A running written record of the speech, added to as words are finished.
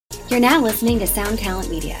You're now listening to Sound Talent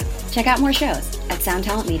Media. Check out more shows at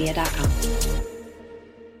soundtalentmedia.com.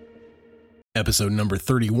 Episode number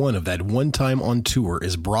 31 of That One Time on Tour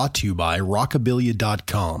is brought to you by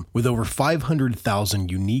Rockabilia.com. With over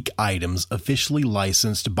 500,000 unique items officially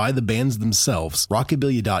licensed by the bands themselves,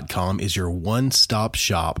 Rockabilia.com is your one-stop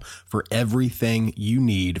shop for everything you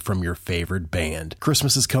need from your favorite band.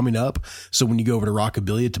 Christmas is coming up, so when you go over to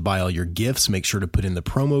Rockabilia to buy all your gifts, make sure to put in the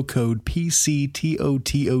promo code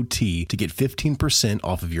PCTOTOT to get 15%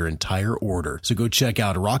 off of your entire order. So go check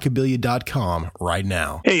out Rockabilia.com right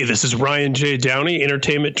now. Hey, this is Ryan J. Downey,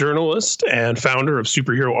 entertainment journalist and founder of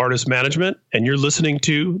Superhero Artist Management, and you're listening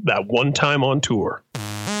to That One Time on Tour. Run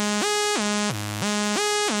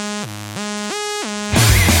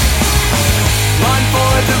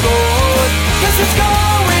for the road, 'cause it's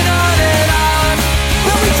going on and on.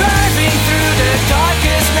 We'll be driving through the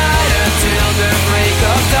darkest night until the break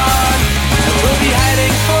of dawn. And we'll be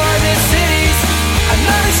heading for the cities,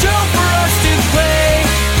 another show for us to play.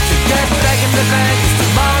 To get back in the bank is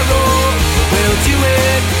tomorrow.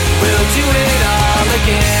 We'll do it all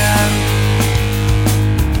again.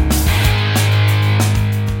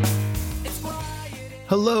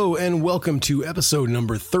 Hello and welcome to episode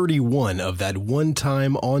number 31 of That One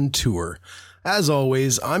Time on Tour. As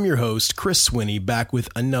always, I'm your host, Chris Swinney, back with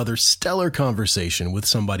another stellar conversation with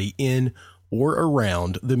somebody in or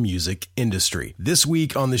around the music industry. This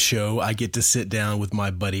week on the show, I get to sit down with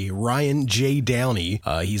my buddy Ryan J. Downey.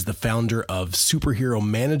 He's the founder of Superhero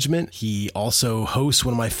Management. He also hosts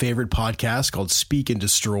one of my favorite podcasts called Speak and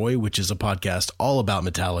Destroy, which is a podcast all about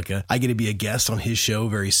Metallica. I get to be a guest on his show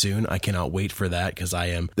very soon. I cannot wait for that because I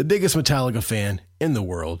am the biggest Metallica fan in the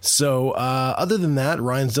world. So other than that,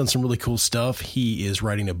 Ryan's done some really cool stuff. He is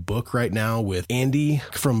writing a book right now with Andy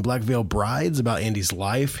from Black Veil Brides about Andy's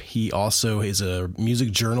life. He also is a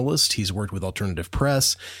music journalist. He's worked with Alternative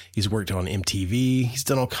Press. He's worked on MTV. He's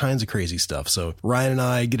done all kinds of crazy stuff. So Ryan and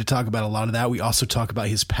I get to talk about a lot of that. We also talk about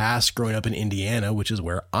his past growing up in Indiana, which is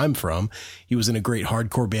where I'm from. He was in a great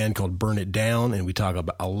hardcore band called Burn It Down, and we talk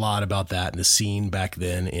about a lot about that and the scene back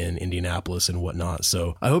then in Indianapolis and whatnot.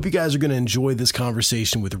 So I hope you guys are going to enjoy this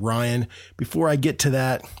conversation with Ryan. Before I get to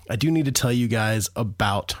that, I do need to tell you guys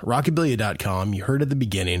about Rockabilia.com. You heard at the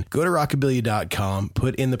beginning. Go to Rockabilia.com,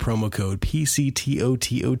 put in the promo code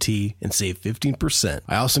PCTOTOT and save 15%.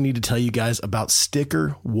 I also need to tell you guys about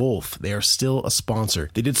Sticker Wolf. They are still a sponsor.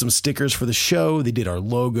 They did some stickers for the show. They did our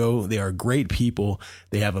logo. They are great people.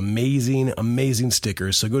 They have amazing, amazing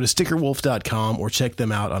stickers. So go to stickerwolf.com or check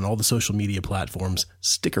them out on all the social media platforms.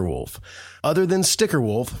 Sticker Wolf. Other than Sticker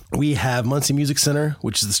Wolf, we have Muncie Music Center,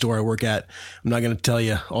 which is the store I work at. I'm not going to tell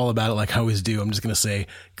you all about it like I always do. I'm just going to say,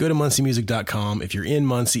 go to munciemusic.com. If you're in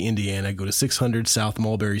Muncie, Indiana, go to 600 South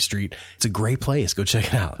Mulberry Street. It's a great place. Go check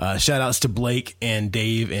it out. Shout outs to Blake and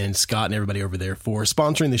Dave and Scott and everybody over there for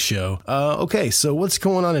sponsoring the show. Okay, so what's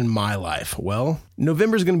going on in my life? Well,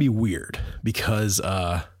 November's going to be weird because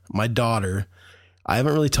my daughter, I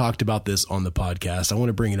haven't really talked about this on the podcast. I want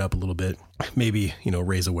to bring it up a little bit. Maybe,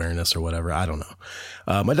 raise awareness or whatever. I don't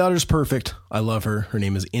know. My daughter's perfect. I love her. Her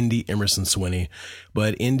name is Indy Emerson Swinney.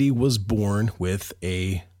 But Indy was born with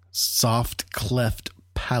a soft cleft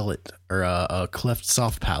palate or a cleft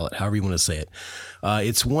soft palate, however you want to say it.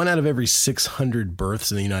 It's 1 out of every 600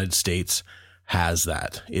 births in the United States has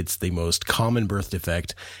that. It's the most common birth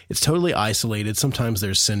defect. It's totally isolated. Sometimes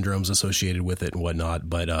there's syndromes associated with it and whatnot,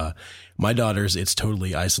 but my daughter's, it's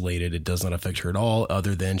totally isolated. It does not affect her at all,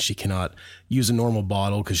 other than she cannot use a normal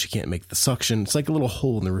bottle because she can't make the suction. It's like a little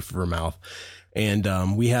hole in the roof of her mouth.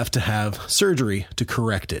 And we have to have surgery to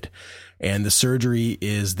correct it. And the surgery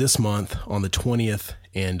is this month on the 20th.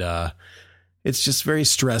 And it's just very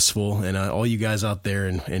stressful. And all you guys out there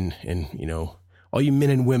and all you men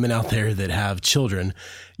and women out there that have children,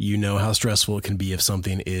 you know how stressful it can be if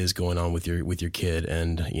something is going on with your kid.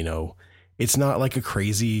 And, it's not like a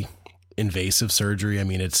crazy invasive surgery. I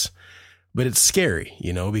mean, it's scary,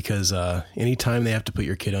 because anytime they have to put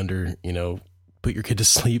your kid under, put your kid to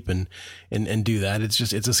sleep and do that,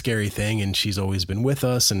 it's a scary thing. And she's always been with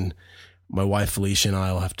us, and my wife, Felicia, and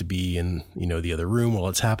I will have to be in, the other room while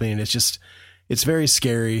it's happening. It's very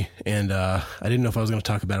scary, and I didn't know if I was going to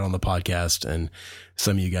talk about it on the podcast, and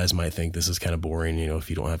some of you guys might think this is kind of boring. If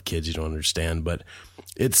you don't have kids, you don't understand, but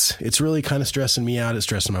it's really kind of stressing me out. It's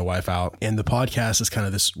stressing my wife out, and the podcast is kind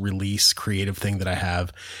of this release creative thing that I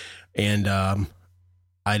have, and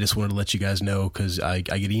I just wanted to let you guys know because I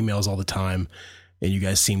get emails all the time, and you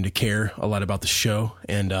guys seem to care a lot about the show,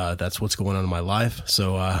 and that's what's going on in my life.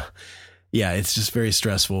 So yeah, it's just very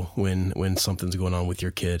stressful when something's going on with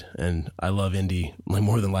your kid. And I love Indy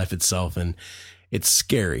more than life itself. And it's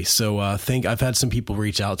scary. So I've had some people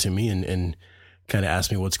reach out to me and kind of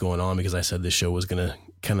ask me what's going on, because I said this show was going to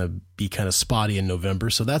kind of be kind of spotty in November.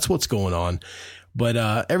 So that's what's going on. But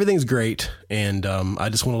everything's great, and I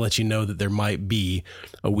just want to let you know that there might be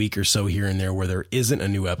a week or so here and there where there isn't a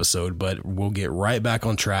new episode, but we'll get right back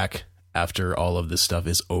on track after all of this stuff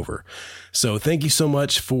is over. So thank you so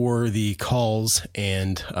much for the calls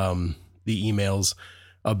and the emails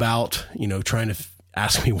about, trying to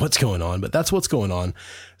ask me what's going on, but that's what's going on.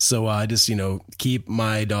 So I just, keep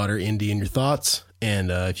my daughter Indy in your thoughts,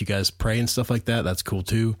 and if you guys pray and stuff like that, that's cool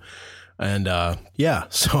too. And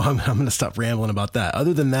so I'm going to stop rambling about that.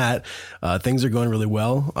 Other than that, things are going really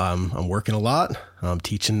well. I'm working a lot. I'm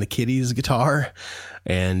teaching the kiddies guitar,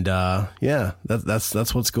 and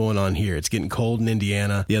that's what's going on here. It's getting cold in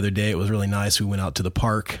Indiana. The other day it was really nice. We went out to the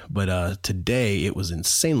park, but today it was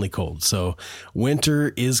insanely cold. So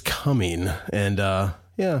winter is coming, and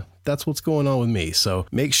that's what's going on with me. So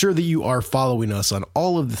make sure that you are following us on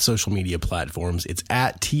all of the social media platforms. It's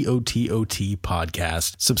at TOTOT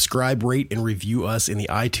Podcast. Subscribe, rate, and review us in the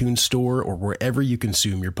iTunes store or wherever you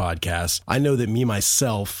consume your podcasts. I know that me,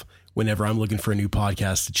 myself, whenever I'm looking for a new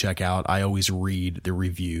podcast to check out, I always read the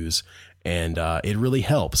reviews, and it really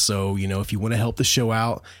helps. So, if you want to help the show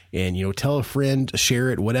out and, tell a friend,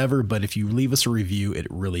 share it, whatever. But if you leave us a review, it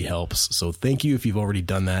really helps. So thank you if you've already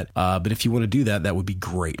done that. But if you want to do that, that would be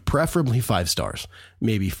great. Preferably 5 stars,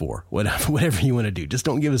 maybe 4, whatever you want to do. Just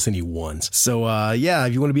don't give us any 1s. So,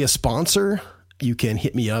 if you want to be a sponsor, you can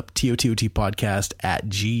hit me up,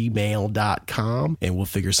 tototpodcast@gmail.com, and we'll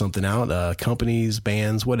figure something out. Companies,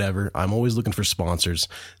 bands, whatever. I'm always looking for sponsors.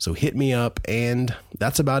 So hit me up, and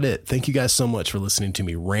that's about it. Thank you guys so much for listening to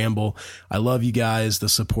me ramble. I love you guys. The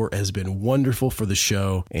support has been wonderful for the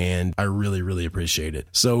show, and I really, really appreciate it.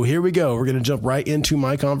 So here we go. We're going to jump right into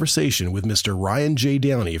my conversation with Mr. Ryan J.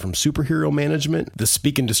 Downey from Superhero Management, the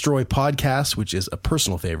Speak and Destroy podcast, which is a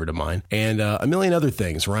personal favorite of mine, and a million other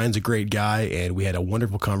things. Ryan's a great guy, and we had a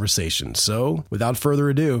wonderful conversation. So without further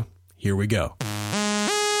ado, here we go.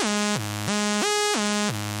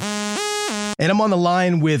 And I'm on the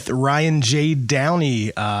line with Ryan J.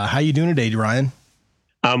 Downey. How you doing today, Ryan?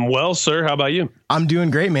 I'm well, sir. How about you? I'm doing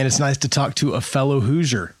great, man. It's nice to talk to a fellow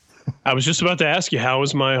Hoosier. I was just about to ask you, how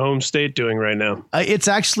is my home state doing right now? It's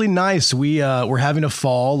actually nice. We're having a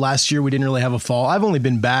fall. Last year, we didn't really have a fall. I've only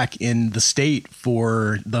been back in the state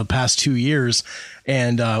for the past 2 years.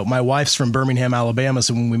 And my wife's from Birmingham, Alabama.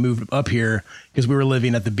 So when we moved up here, because we were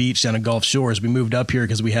living at the beach down at Gulf Shores, we moved up here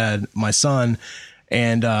because we had my son.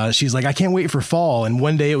 And she's like, I can't wait for fall. And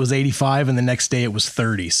one day it was 85 and the next day it was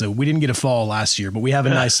 30. So we didn't get a fall last year, but we have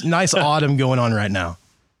a nice autumn going on right now.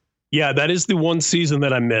 Yeah, that is the one season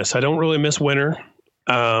that I miss. I don't really miss winter.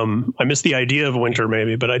 I miss the idea of winter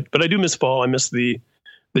maybe, but I do miss fall. I miss the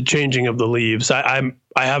changing of the leaves. I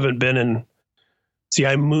haven't been in. See,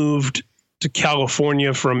 I moved to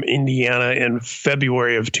California from Indiana in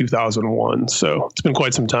February of 2001. So it's been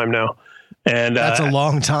quite some time now. And that's a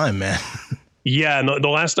long time, man. Yeah. And the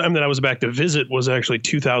last time that I was back to visit was actually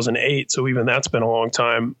 2008. So even that's been a long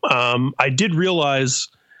time. I did realize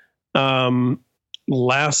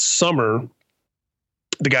last summer,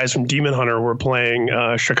 the guys from Demon Hunter were playing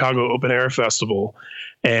Chicago Open Air Festival,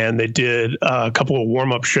 and they did a couple of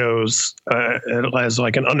warm-up shows as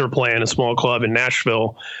like an underplay in a small club in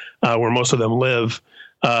Nashville, where most of them live,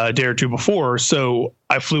 a day or two before. So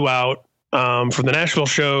I flew out from the Nashville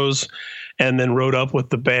shows and then rode up with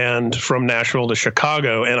the band from Nashville to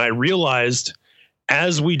Chicago. And I realized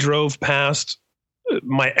as we drove past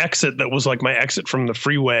my exit, that was like my exit from the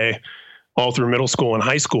freeway all through middle school and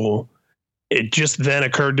high school, it just then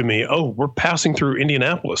occurred to me, oh, we're passing through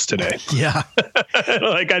Indianapolis today. Yeah.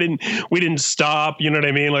 Like we didn't stop, you know what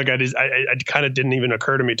I mean? Like I kind of didn't even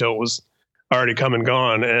occur to me till it was already come and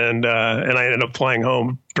gone. And I ended up flying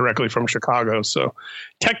home directly from Chicago. So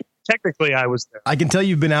technically I was there. I can tell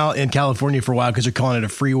you've been out in California for a while because you're calling it a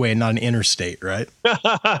freeway and not an interstate, right?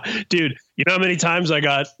 Dude, you know how many times I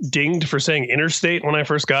got dinged for saying interstate when I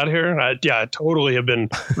first got here? I totally have been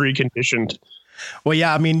reconditioned. Well,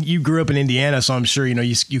 yeah, I mean, you grew up in Indiana, so I'm sure,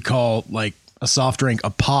 you call like a soft drink a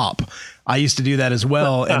pop. I used to do that as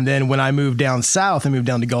well. And then when I moved down south, I moved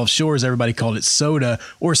down to Gulf Shores, everybody called it soda,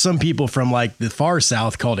 or some people from like the far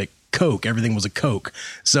south called it Coke. Everything was a Coke.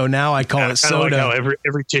 So now I call it soda. Like how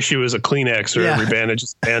every tissue is a Kleenex, or every bandage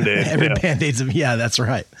is a Band-Aid. Every Band-Aid's that's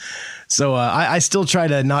right. So I still try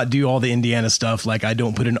to not do all the Indiana stuff. Like I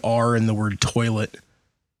don't put an R in the word toilet.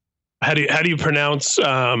 How do you pronounce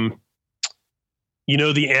the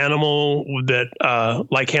animal that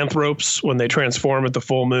lycanthropes, when they transform at the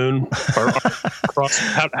full moon, are cross?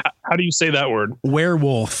 How do you say that word?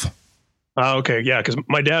 Werewolf. Okay, yeah, because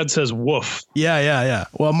my dad says woof. Yeah.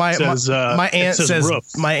 Well, my aunt says roof.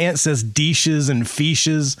 my aunt says dishes and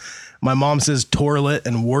fiches. My mom says toilet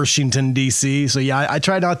and Washington D.C. So yeah, I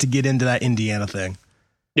try not to get into that Indiana thing.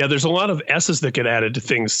 Yeah, there's a lot of S's that get added to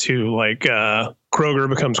things too, like Kroger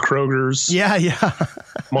becomes Kroger's. Yeah.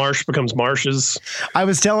 Marsh becomes Marsh's. I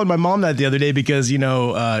was telling my mom that the other day because,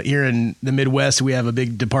 here in the Midwest, we have a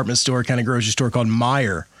big department store, kind of grocery store called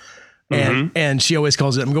Meijer. And she always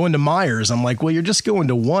calls it, I'm going to Myers. I'm like, well, you're just going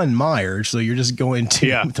to one Meijer. So you're just going to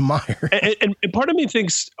Meijer. And part of me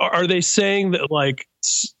thinks, are they saying that like,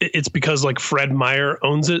 it's because like Fred Meyer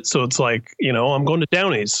owns it? So it's like, I'm going to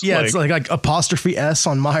Downey's. Yeah. It's like apostrophe S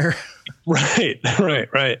on Meijer. Right.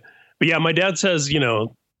 But yeah, my dad says,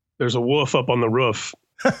 there's a wolf up on the roof.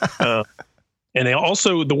 And they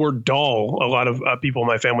also, the word doll, a lot of people in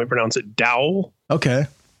my family pronounce it dowel. Okay.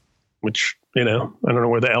 Which, I don't know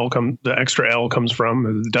where the extra L comes from,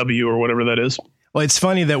 or the W or whatever that is. Well, it's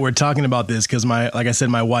funny that we're talking about this because like I said,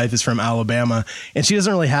 my wife is from Alabama and she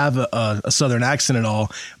doesn't really have a Southern accent at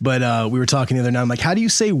all. But we were talking the other night. I'm like, how do you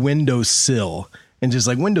say windowsill? And just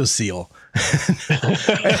like windowsill.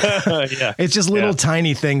 Yeah. It's just little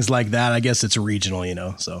tiny things like that. I guess it's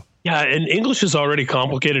regional, so. Yeah. And English is already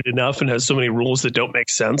complicated enough and has so many rules that don't make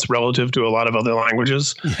sense relative to a lot of other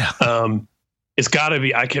languages. Yeah. It's got to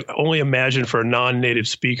be, I can only imagine for non-native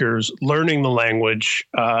speakers learning the language.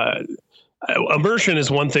 Immersion is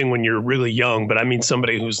one thing when you're really young, but I mean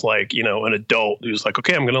somebody who's like, an adult who's like,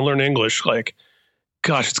 okay, I'm going to learn English. Like,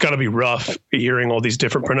 gosh, it's got to be rough hearing all these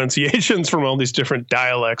different pronunciations from all these different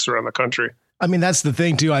dialects around the country. I mean, that's the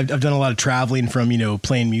thing too. I've done a lot of traveling from,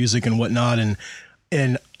 playing music and whatnot.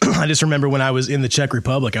 And I just remember when I was in the Czech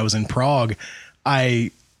Republic, I was in Prague.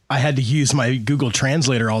 I had to use my Google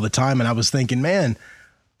Translator all the time. And I was thinking, man,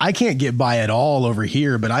 I can't get by at all over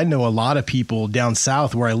here. But I know a lot of people down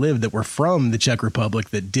south where I live that were from the Czech Republic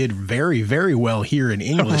that did very, very well here in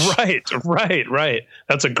English. Right.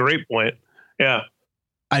 That's a great point. Yeah.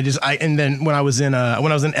 And then when I was in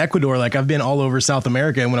Ecuador, like I've been all over South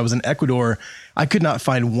America. And when I was in Ecuador, I could not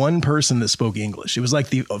find one person that spoke English. It was like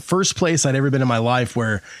the first place I'd ever been in my life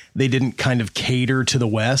where they didn't kind of cater to the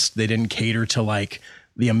West. They didn't cater to like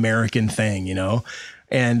the American thing,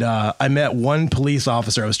 and I met one police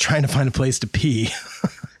officer. I was trying to find a place to pee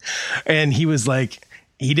and he was like,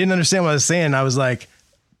 he didn't understand what I was saying. I was like,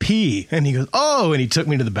 pee. And he goes, oh, and he took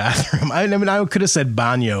me to the bathroom. I mean, I could have said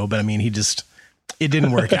baño, but I mean, it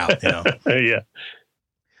didn't work out, Yeah.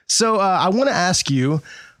 So I want to ask you,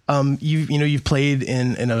 you've played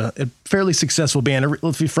in a fairly successful band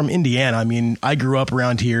from Indiana. I mean, I grew up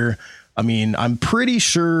around here. I mean, I'm pretty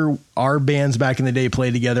sure our bands back in the day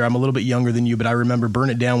played together. I'm a little bit younger than you, but I remember Burn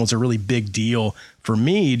It Down was a really big deal for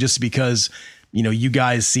me just because, you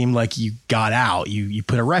guys seemed like you got out, you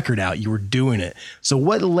put a record out, you were doing it. So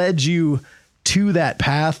what led you to that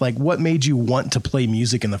path? Like what made you want to play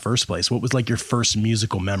music in the first place? What was like your first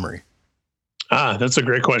musical memory? That's a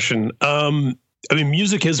great question. I mean,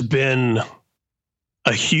 music has been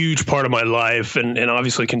a huge part of my life and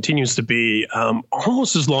obviously continues to be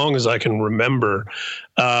almost as long as I can remember.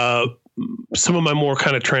 Some of my more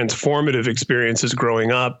kind of transformative experiences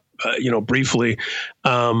growing up, briefly.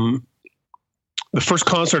 The first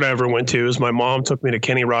concert I ever went to is my mom took me to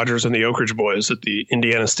Kenny Rogers and the Oak Ridge Boys at the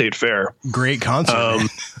Indiana State Fair. Great concert.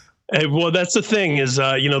 Well, that's the thing is,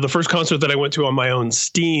 the first concert that I went to on my own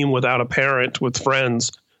steam without a parent with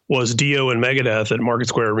friends was Dio and Megadeth at Market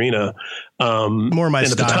Square Arena. More my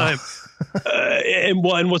style. At the time.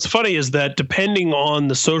 And what's funny is that depending on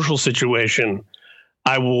the social situation,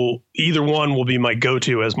 either one will be my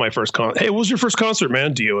go-to as my first concert. Hey, what was your first concert,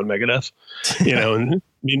 man? Dio and Megadeth. And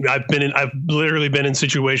I mean, I've literally been in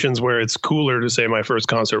situations where it's cooler to say my first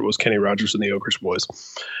concert was Kenny Rogers and the Oak Ridge Boys.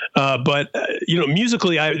 But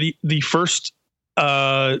musically, the first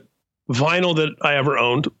vinyl that I ever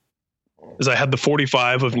owned is I had the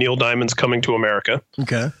 45 of Neil Diamond's Coming to America.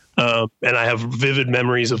 Okay. And I have vivid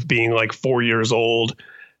memories of being like 4 years old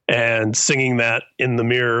and singing that in the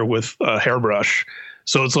mirror with a hairbrush.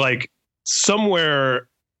 So it's like somewhere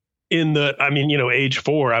in age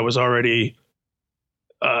 4, I was already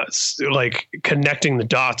like connecting the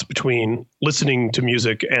dots between listening to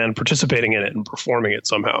music and participating in it and performing it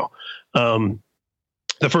somehow.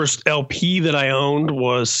 The first LP that I owned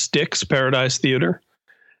was Styx, Paradise Theater.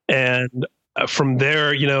 And from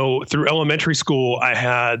there, through elementary school, I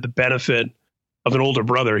had the benefit of an older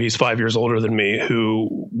brother. He's 5 years older than me,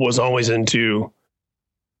 who was always into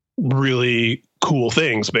really cool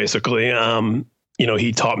things, basically.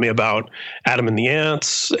 He taught me about Adam and the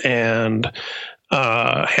Ants and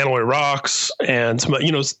Hanoi Rocks and some,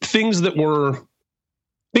 things that were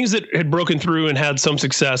things that had broken through and had some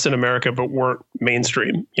success in America, but weren't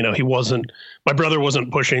mainstream. You know, my brother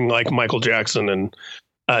wasn't pushing like Michael Jackson and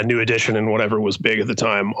New Edition and whatever was big at the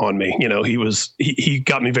time on me. You know, he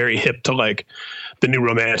got me very hip to like the new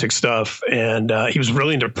romantic stuff. And he was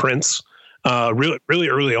really into Prince, really, really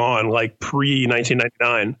early on, like pre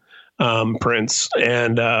 1999 Prince.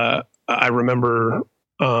 And I remember,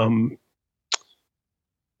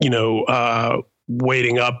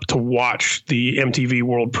 waiting up to watch the MTV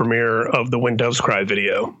world premiere of the When Doves Cry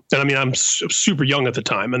video. And I mean, I'm super young at the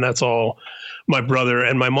time, and that's all my brother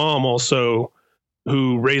and my mom also,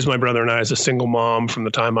 who raised my brother and I as a single mom from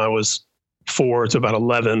the time I was 4 to about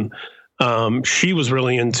 11. She was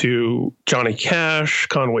really into Johnny Cash,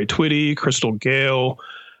 Conway Twitty, Crystal Gale,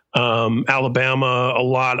 Alabama, a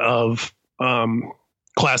lot of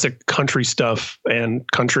classic country stuff and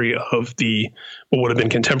country of what would have been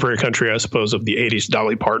contemporary country, I suppose, of the 80s,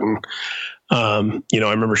 Dolly Parton. I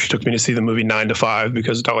remember she took me to see the movie 9 to 5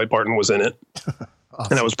 because Dolly Parton was in it.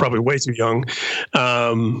 Awesome. And I was probably way too young.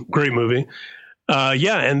 Great movie.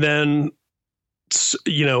 And then,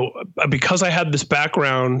 because I had this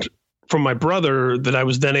background from my brother that I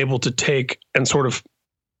was then able to take and sort of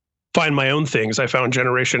find my own things. I found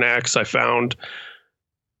Generation X. I found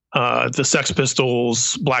the Sex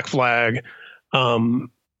Pistols, Black Flag, The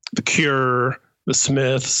Cure, The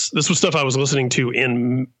Smiths. This was stuff I was listening to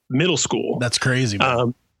in middle school. That's crazy,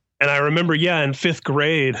 man. And I remember, in 5th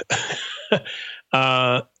grade,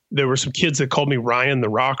 there were some kids that called me Ryan the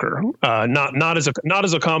Rocker. Not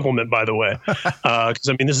as a compliment, by the way, because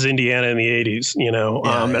I mean this is Indiana in the 80s,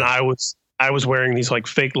 and I was wearing these like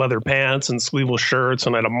fake leather pants and sleeveless shirts,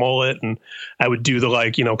 and I had a mullet, and I would do the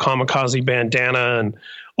kamikaze bandana and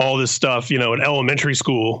all this stuff, in elementary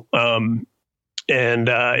school.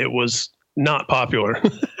 It was not popular.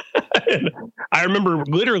 I remember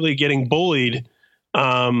literally getting bullied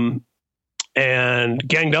and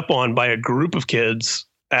ganged up on by a group of kids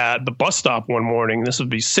at the bus stop one morning. This would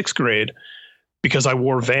be 6th grade, because I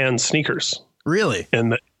wore Vans sneakers. Really?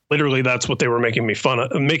 And literally that's what they were making fun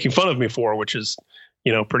of me for, which is,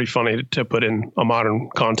 pretty funny to put in a modern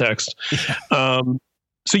context. Yeah.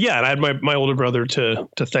 And I had my older brother to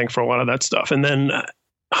thank for a lot of that stuff. And then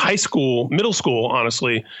middle school,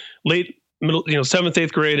 honestly, late middle, 7th,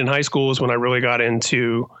 8th grade in high school is when I really got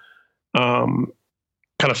into,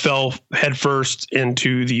 kind of fell headfirst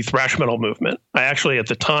into the thrash metal movement. I actually at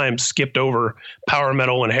the time skipped over power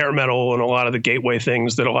metal and hair metal and a lot of the gateway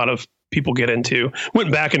things that a lot of people get into.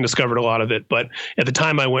 Went back and discovered a lot of it, but at the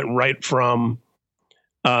time I went right from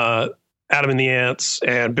Adam and the Ants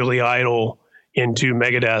and Billy Idol into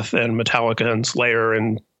Megadeth and Metallica and Slayer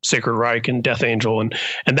and Sacred Reich and Death Angel, and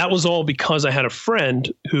that was all because I had a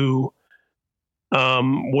friend who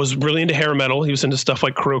was really into hair metal. He was into stuff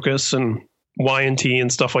like Crocus and Y&T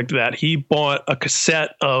and stuff like that. He bought a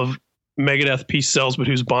cassette of Megadeth Peace Sells But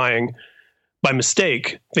Who's Buying by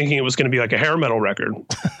mistake, thinking it was going to be like a hair metal record.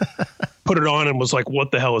 Put it on and was like,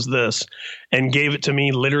 what the hell is this? And gave it to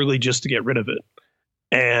me literally just to get rid of it.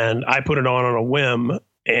 And I put it on a whim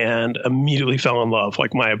and immediately fell in love.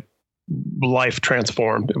 Like my life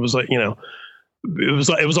transformed. It was like,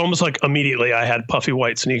 it was almost like immediately I had puffy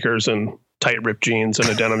white sneakers and tight ripped jeans and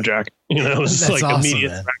a denim jacket. It was That's like awesome,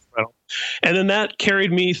 immediate man. metal. And then that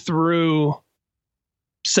carried me through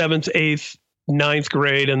 7th, 8th, 9th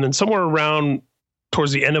grade. And then somewhere around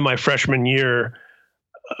towards the end of my freshman year,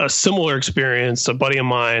 a similar experience, a buddy of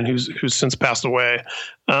mine who's since passed away,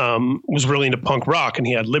 was really into punk rock, and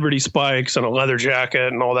he had Liberty spikes and a leather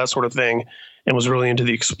jacket and all that sort of thing, and was really into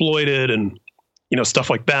the Exploited and, stuff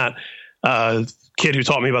like that. Kid who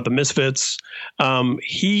taught me about the Misfits.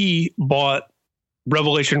 He bought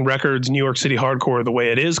Revelation Records, New York City Hardcore, The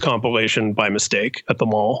Way It Is compilation by mistake at the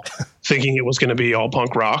mall, thinking it was going to be all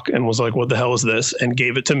punk rock, and was like, what the hell is this? And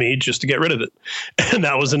gave it to me just to get rid of it. And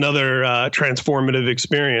that was another transformative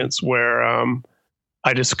experience where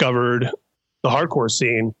I discovered the hardcore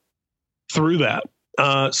scene through that.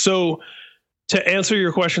 So to answer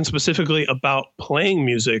your question specifically about playing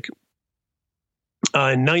music,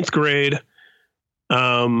 in 9th grade,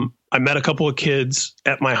 I met a couple of kids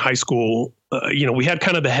at my high school. We had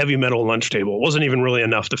kind of the heavy metal lunch table. It wasn't even really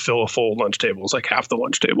enough to fill a full lunch table. It was like half the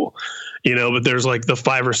lunch table, but there's like the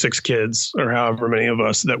 5 or 6 kids or however many of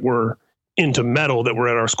us that were into metal that were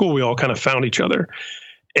at our school. We all kind of found each other.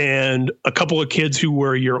 And a couple of kids who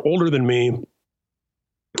were a year older than me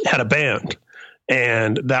had a band.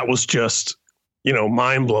 And that was just,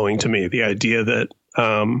 mind blowing to me. The idea that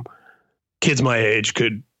kids my age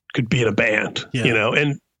could be in a band,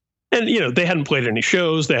 and And, you know, they hadn't played any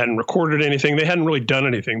shows, they hadn't recorded anything, they hadn't really done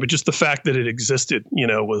anything, but just the fact that it existed, you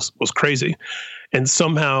know, was crazy. And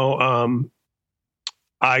somehow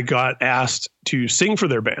I got asked to sing for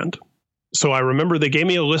their band. So I remember they gave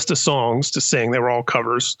me a list of songs to sing. They were all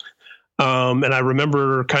covers. And I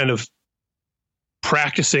remember kind of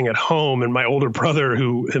practicing at home, and my older brother,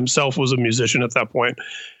 who himself was a musician at that point,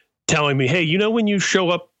 telling me, hey, you know, when you show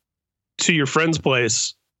up to your friend's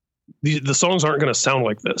place, the songs aren't going to sound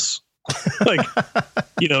like this. Like,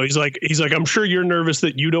 you know, he's like, I'm sure you're nervous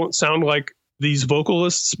that you don't sound like these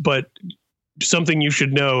vocalists, but something you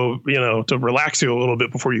should know, you know, to relax you a little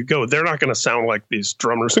bit before you go. They're not going to sound like these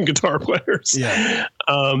drummers and guitar players. Yeah.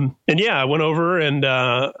 And yeah, I went over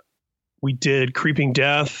and we did Creeping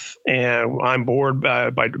Death and I'm Bored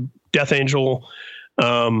by Death Angel.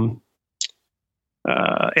 Am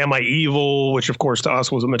I Evil, which of course to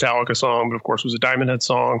us was a Metallica song, but of course was a Diamond Head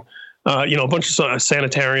song. You know, a bunch of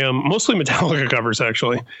Sanitarium, mostly Metallica covers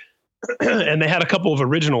actually. And they had a couple of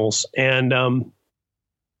originals. And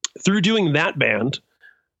through doing that band,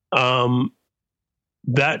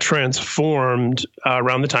 that transformed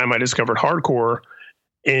around the time I discovered hardcore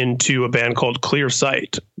into a band called Clear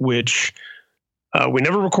Sight, which we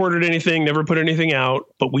never recorded anything, never put anything out,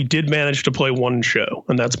 but we did manage to play one show.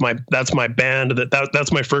 And that's my band.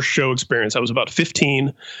 That's my first show experience. I was about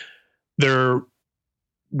 15. There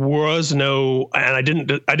was no, and I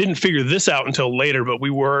didn't figure this out until later, but we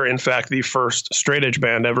were in fact the first straight edge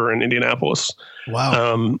band ever in Indianapolis.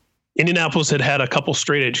 Wow. Indianapolis had a couple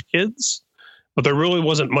straight edge kids, but there really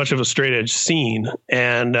wasn't much of a straight edge scene.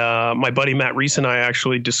 And my buddy Matt Reese and I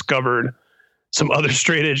actually discovered some other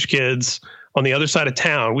straight edge kids on the other side of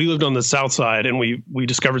town. We lived on the south side, and we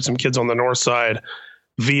discovered some kids on the north side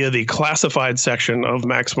via the classified section of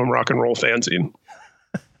Maximum Rock and Roll fanzine.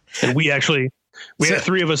 And we had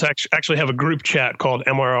three of us actually have a group chat called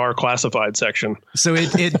MRR Classified section. So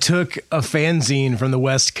it took a fanzine from the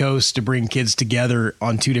West Coast to bring kids together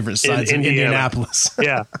on two different sides of Indianapolis.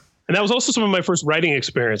 Yeah. And that was also some of my first writing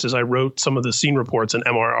experiences. I wrote some of the scene reports in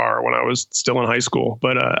MRR when I was still in high school.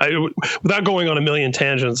 But without going on a million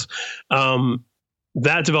tangents,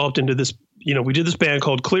 that developed into this, you know, we did this band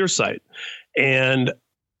called Clear Sight. And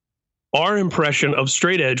our impression of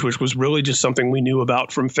straight edge, which was really just something we knew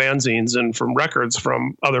about from fanzines and from records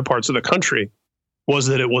from other parts of the country, was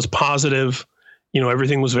that it was positive. You know,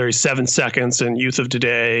 everything was very 7 seconds and Youth of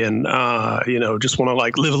Today and, you know, just want to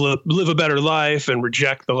like live a better life and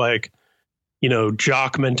reject the like, you know,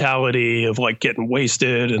 jock mentality of like getting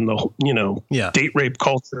wasted and the, you know, date rape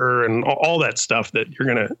culture and all that stuff that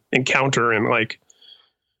you're going to encounter in like,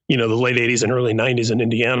 you know, the late 80s and early 90s in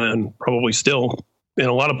Indiana and probably still in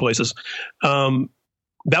a lot of places.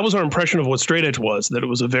 That was our impression of what straight edge was, that it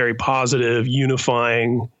was a very positive,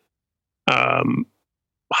 unifying,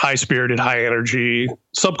 high-spirited, high-energy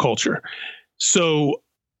subculture. So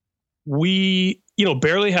we, you know,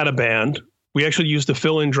 barely had a band. We actually used a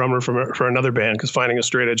fill-in drummer for another band because finding a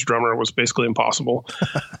straight-edge drummer was basically impossible.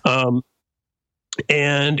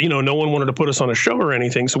 And, you know, no one wanted to put us on a show or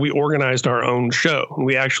anything, so we organized our own show.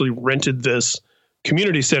 We actually rented this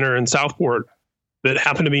community center in Southport that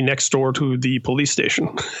happened to be next door to the police station.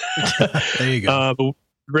 There you go. But we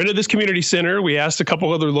rented this community center. We asked a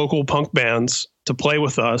couple other local punk bands to play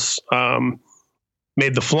with us,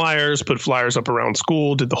 made the flyers, put flyers up around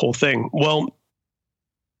school, did the whole thing. Well,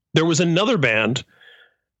 there was another band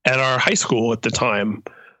at our high school at the time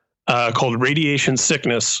called Radiation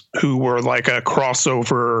Sickness, who were like a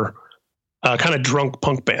crossover kind of drunk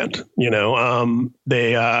punk band. You know,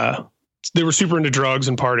 they were super into drugs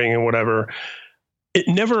and partying and whatever. It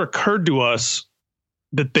never occurred to us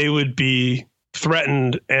that they would be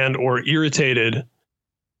threatened and or irritated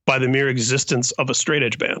by the mere existence of a straight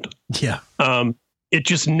edge band. Yeah. It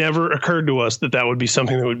just never occurred to us that would be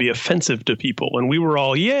something that would be offensive to people. And we were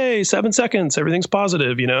all, yay, 7 seconds, everything's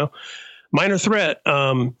positive, you know, Minor Threat.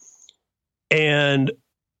 And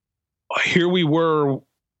here we were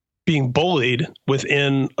being bullied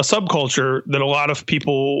within a subculture that a lot of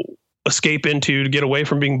people escape into to get away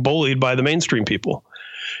from being bullied by the mainstream people,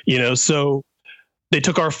 you know. So they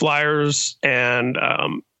took our flyers and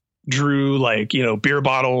drew like, you know, beer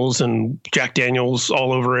bottles and Jack Daniels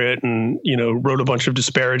all over it, and, you know, wrote a bunch of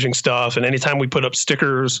disparaging stuff. And anytime we put up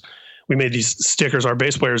stickers, we made these stickers. Our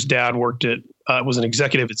bass player's dad worked at was an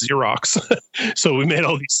executive at Xerox, so we made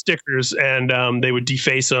all these stickers, and they would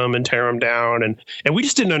deface them and tear them down, and we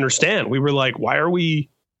just didn't understand. We were like, why are we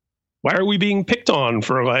being picked on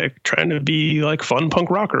for like trying to be like fun punk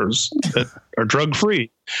rockers that are drug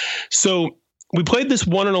free? So we played this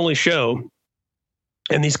one and only show,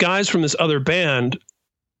 and these guys from this other band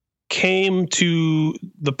came to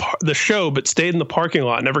the show, but stayed in the parking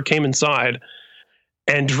lot, never came inside,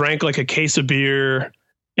 and drank like a case of beer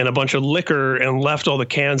and a bunch of liquor and left all the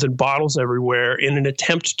cans and bottles everywhere in an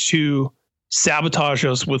attempt to sabotage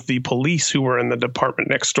us with the police who were in the department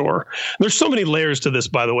next door. There's so many layers to this,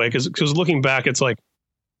 by the way, because looking back, it's like,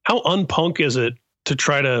 how unpunk is it to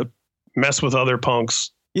try to mess with other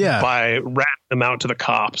punks by ratting them out to the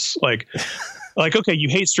cops? Like, okay, you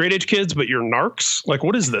hate straight edge kids, but you're narcs. Like,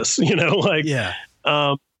 what is this? You know, like,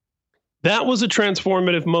 that was a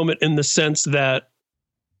transformative moment in the sense that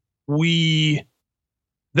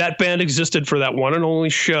that band existed for that one and only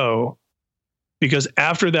show, because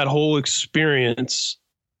after that whole experience,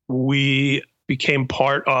 we became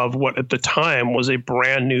part of what at the time was a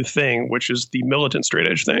brand new thing, which is the militant straight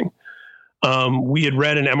edge thing. We had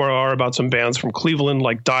read an MRR about some bands from Cleveland,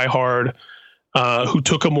 like Die Hard, who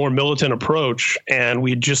took a more militant approach. And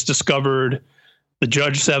we had just discovered the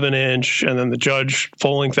Judge 7-inch and then the Judge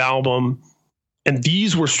full-length album. And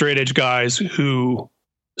these were straight edge guys who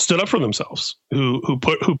stood up for themselves, who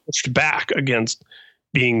pushed back against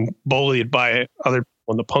being bullied by other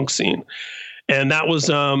people in the punk scene. And that was,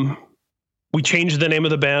 we changed the name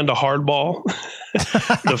of the band to Hardball.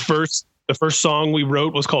 The first song we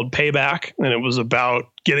wrote was called Payback, and it was about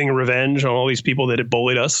getting revenge on all these people that had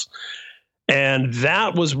bullied us. And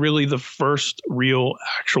that was really the first real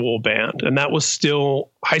actual band. And that was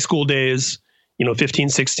still high school days, 15,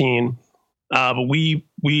 16. But we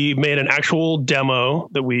made an actual demo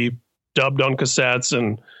that we dubbed on cassettes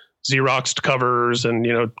and Xeroxed covers and,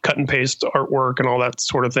 cut and paste artwork and all that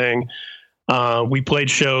sort of thing. We played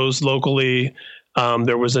shows locally.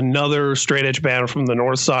 There was another straight edge band from the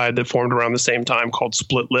North Side that formed around the same time called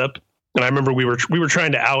Split Lip. And I remember we were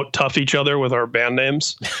trying to out tough each other with our band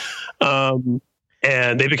names.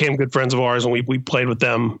 And they became good friends of ours, and we played with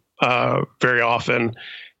them very often.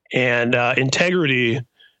 And Integrity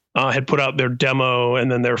had put out their demo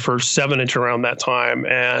and then their first 7-inch around that time.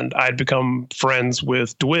 And I'd become friends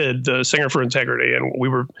with Dwid, the singer for Integrity. And we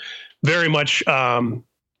were very much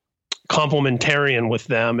complementarian with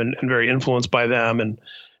them and very influenced by them.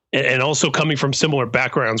 And also coming from similar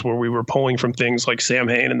backgrounds where we were pulling from things like Sam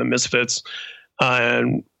Hain and the Misfits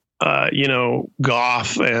and,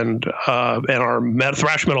 goth and our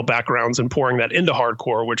thrash metal backgrounds and pouring that into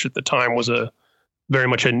hardcore, which at the time was very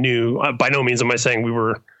much a new, by no means am I saying we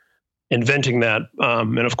were inventing that.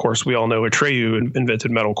 And of course we all know Atreyu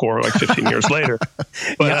invented metalcore like 15 years later.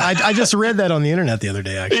 But, I just read that on the internet the other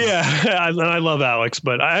day, actually. Yeah. I love Alex,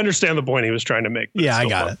 but I understand the point he was trying to make. Yeah, I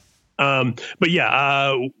got it.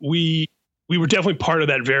 We were definitely part of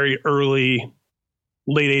that very early,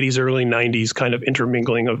 late 80s, early 90s kind of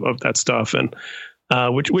intermingling of that stuff. And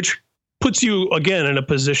which puts you again in a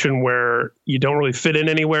position where you don't really fit in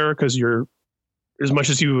anywhere, because you're, as much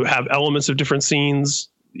as you have elements of different scenes,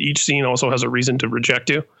 each scene also has a reason to reject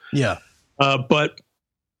you. Yeah. But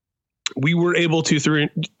we were able to, through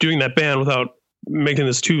doing that band without making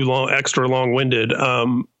this too extra long-winded,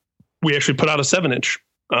 we actually put out a 7-inch.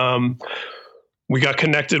 We got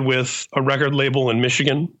connected with a record label in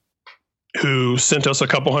Michigan who sent us a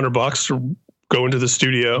couple $100 to go into the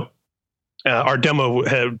studio. Our demo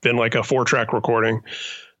had been like a 4-track recording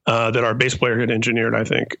that our bass player had engineered, I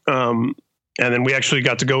think. And then we actually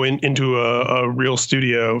got to go into a real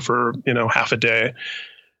studio for, half a day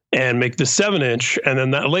and make the 7-inch. And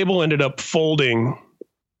then that label ended up folding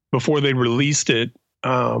before they released it,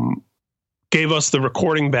 gave us the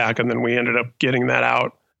recording back. And then we ended up getting that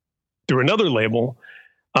out through another label.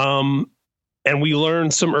 And we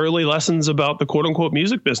learned some early lessons about the quote unquote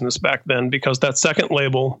music business back then, because that second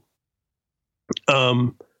label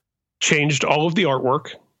changed all of the artwork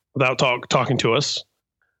without talking to us.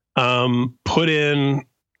 Put in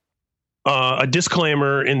a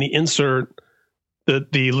disclaimer in the insert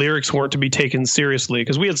that the lyrics weren't to be taken seriously,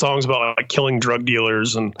 because we had songs about like killing drug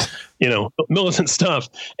dealers and, militant stuff.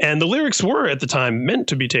 And the lyrics were at the time meant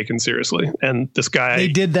to be taken seriously. And this guy, they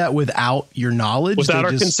did that without your knowledge, without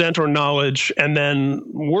our consent or knowledge. And then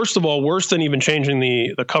worst of all, worse than even changing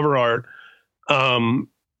the cover art,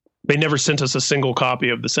 they never sent us a single copy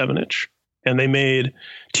of the 7-inch. And they made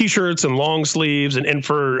T-shirts and long sleeves. And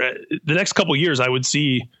for the next couple of years, I would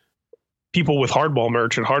see people with Hardball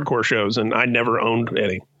merch at hardcore shows, and I never owned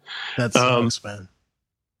any. That sucks, man.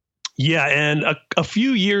 Yeah, and a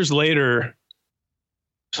few years later,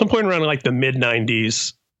 some point around like the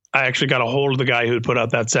mid-90s, I actually got a hold of the guy who had put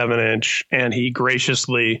out that 7-inch, and he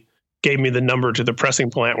graciously gave me the number to the pressing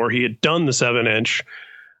plant where he had done the 7-inch,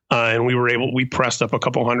 and we pressed up a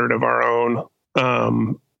couple hundred of our own.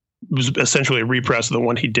 It was essentially a repress of the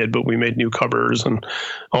one he did, but we made new covers and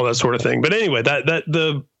all that sort of thing. But anyway,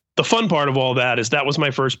 that the fun part of all that is that was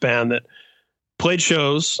my first band that played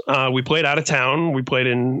shows. We played out of town. We played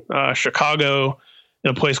in Chicago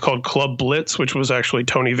in a place called Club Blitz, which was actually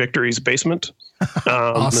Tony Victory's basement.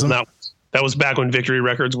 Awesome. And that was back when Victory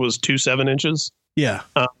Records was 2 7-inches. Yeah.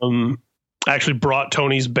 I actually brought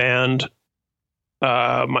Tony's band,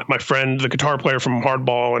 my friend, the guitar player from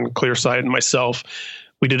Hardball and Clearsight, and myself.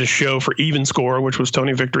 We did a show for Even Score, which was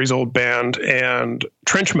Tony Victory's old band, and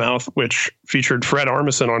Trenchmouth, which featured Fred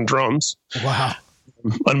Armisen on drums. Wow.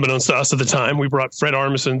 Unbeknownst to us at the time, we brought Fred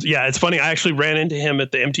Armisen. Yeah, it's funny. I actually ran into him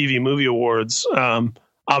at the MTV Movie Awards,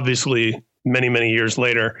 obviously many, many years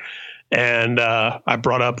later. And I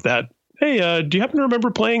brought up that, hey, do you happen to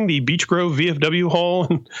remember playing the Beech Grove VFW Hall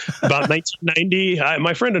in about 1990?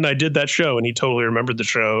 My friend and I did that show, and he totally remembered the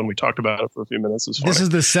show, and we talked about it for a few minutes. This is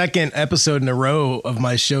the second episode in a row of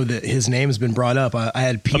my show that his name has been brought up. I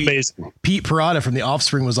had Pete Parada from The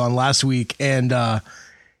Offspring was on last week, and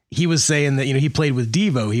he was saying that, he played with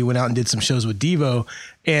Devo. He went out and did some shows with Devo,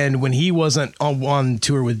 and when he wasn't on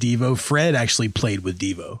tour with Devo, Fred actually played with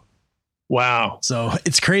Devo. Wow. So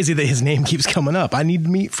it's crazy that his name keeps coming up. I need to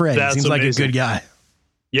meet Fred. He seems like a good guy.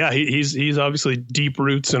 Yeah, he's obviously deep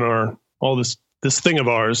roots in all this thing of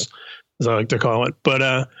ours, as I like to call it.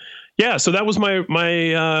 But yeah, so that was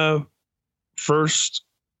my first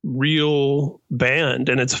real band,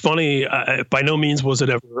 and it's funny. By no means was it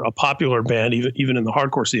ever a popular band, even in the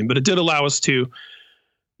hardcore scene, but it did allow us to.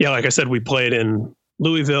 Yeah, like I said, we played in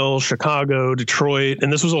Louisville, Chicago, Detroit.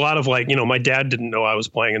 And this was a lot of my dad didn't know I was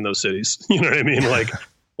playing in those cities. You know what I mean? Like a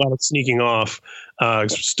lot of sneaking off,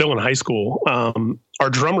 still in high school. Our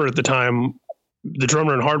drummer at the time, the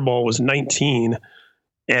drummer in Hardball, was 19.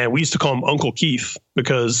 And we used to call him Uncle Keith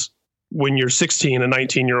because when you're 16, a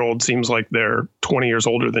 19-year-old seems like they're 20 years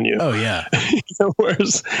older than you. Oh, yeah.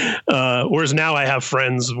 Whereas now I have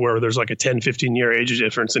friends where there's like a 10, 15 year age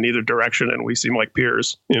difference in either direction, and we seem like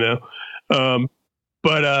peers,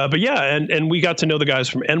 But yeah, and we got to know the guys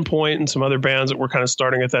from Endpoint and some other bands that were kind of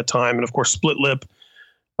starting at that time. And of course, Split Lip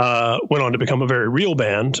went on to become a very real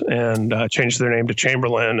band and changed their name to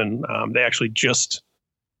Chamberlain. And they actually just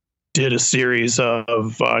did a series of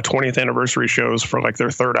 20th anniversary shows for like their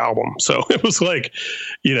third album. So it was like,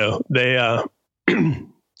 they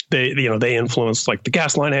influenced like the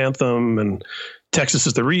Gasline Anthem and Texas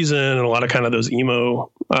Is the Reason and a lot of kind of those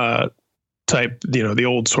emo type, the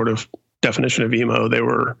old sort of definition of emo. They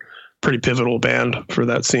were pretty pivotal band for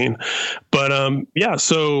that scene. But yeah,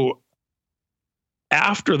 so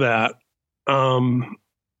after that,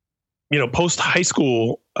 post high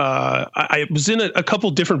school, I was in a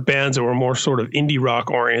couple different bands that were more sort of indie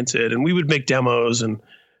rock oriented, and we would make demos and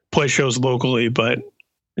play shows locally, but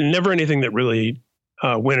never anything that really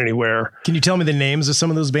went anywhere. Can you tell me the names of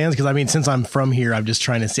some of those bands? Because since I'm from here, I'm just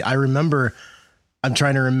trying to see. I'm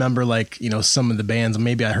trying to remember, some of the bands.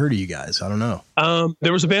 Maybe I heard of you guys. I don't know.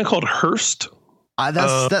 There was a band called Hearst.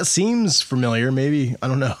 That seems familiar. Maybe. I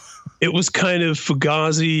don't know. It was kind of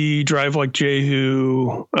Fugazi, Drive Like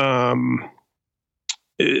Jehu.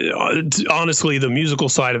 Honestly, the musical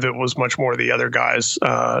side of it was much more the other guys'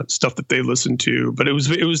 stuff that they listened to. But it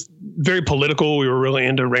was very political. We were really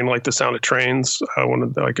into Rain Like the Sound of Trains, one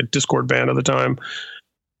of a Discord band at the time.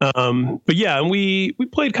 But yeah, and we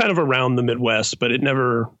played kind of around the Midwest, but it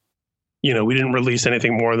never, we didn't release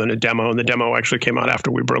anything more than a demo, and the demo actually came out after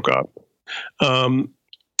we broke up.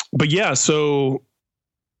 But yeah, so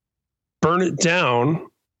Burn It Down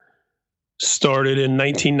started in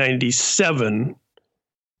 1997.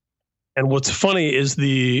 And what's funny is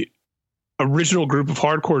the original group of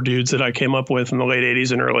hardcore dudes that I came up with in the late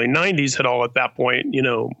 80s and early 90s had all at that point,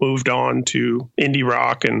 moved on to indie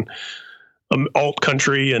rock and alt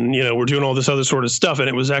country, and we're doing all this other sort of stuff. And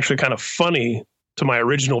it was actually kind of funny to my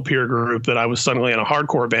original peer group that I was suddenly in a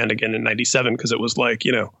hardcore band again in 97, because it was like,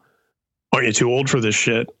 aren't you too old for this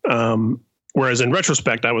shit? Whereas in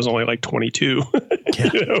retrospect, I was only like 22.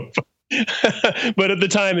 Yeah. But at the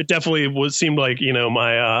time, it definitely seemed like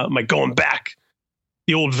my going back,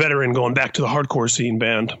 the old veteran going back to the hardcore scene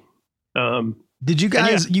band. Did you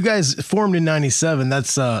guys? Yeah. You guys formed in 97.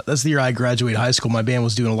 That's the year I graduated high school. My band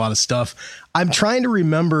was doing a lot of stuff. I'm trying to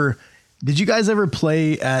remember. Did you guys ever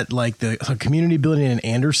play at like the community building in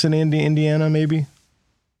Anderson, Indiana? Maybe.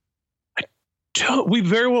 We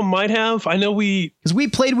very well might have. I know because we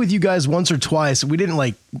played with you guys once or twice. We didn't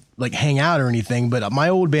like hang out or anything. But my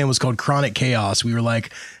old band was called Chronic Chaos. We were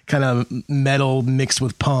like kind of metal mixed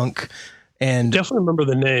with punk. And definitely remember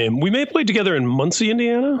the name. We may have played together in Muncie,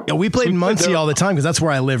 Indiana. Yeah, we played in Muncie all the time because that's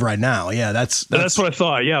where I live right now. Yeah, that's what I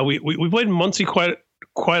thought. Yeah, we played in Muncie quite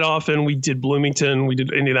quite often. We did Bloomington, we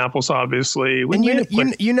did Indianapolis, obviously.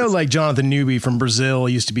 And like Jonathan Newby from Brazil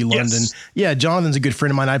used to be London. Yes. Yeah, Jonathan's a good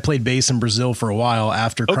friend of mine. I played bass in Brazil for a while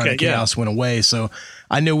after Chronic Chaos went away, so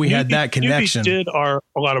I know we had that connection. Newby did a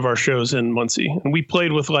lot of our shows in Muncie, and we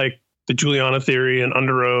played with like the Juliana Theory and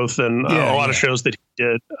Under Oath and a lot of shows that he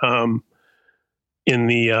did in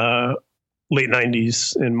the late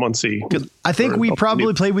 90s in Muncie. I think we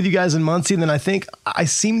probably played with you guys in Muncie, and then I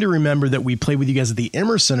seem to remember that we played with you guys at the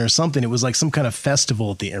Emerson or something. It was like some kind of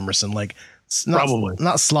festival at the Emerson, like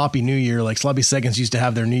not Sloppy New Year, like Sloppy Seconds used to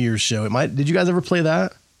have their New Year's show. Did you guys ever play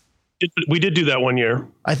that? We did do that one year.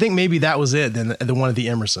 I think maybe that was it. Then the one at the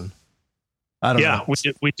Emerson. I don't know.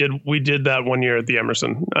 We did that one year at the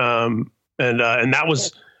Emerson. And that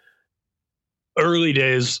was early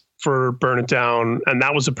days for Burn It Down. And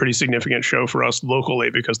that was a pretty significant show for us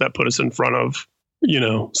locally because that put us in front of,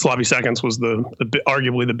 Sloppy Seconds was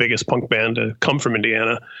arguably the biggest punk band to come from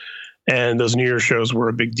Indiana. And those New Year's shows were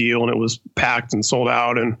a big deal, and it was packed and sold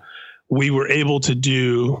out. And we were able to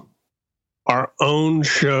do our own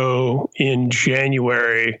show in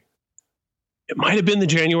January. It might have been the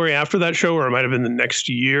January after that show, or it might have been the next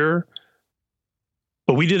year.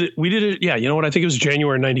 But we did it. Yeah. You know what? I think it was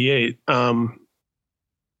January 98.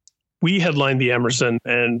 We headlined the Emerson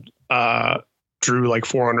and drew like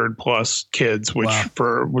 400 plus kids, which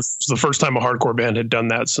was the first time a hardcore band had done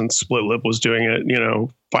that since Split Lip was doing it,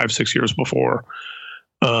 5-6 years before.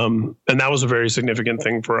 And that was a very significant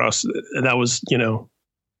thing for us. That was,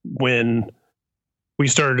 when we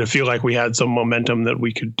started to feel like we had some momentum that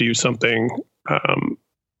we could do something,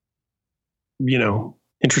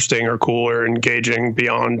 interesting or cool or engaging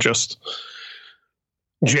beyond just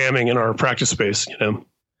jamming in our practice space,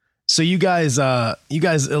 So you guys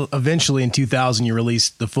eventually in 2000, you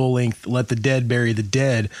released the full length Let the Dead Bury the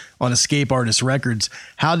Dead on Escape Artist Records.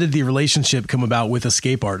 How did the relationship come about with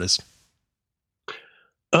Escape Artist?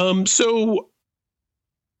 So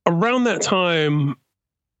around that time,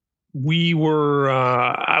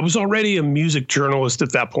 I was already a music journalist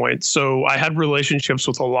at that point. So I had relationships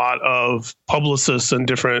with a lot of publicists and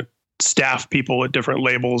different staff people at different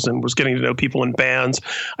labels and was getting to know people in bands.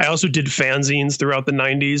 I also did fanzines throughout the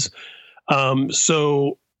 90s.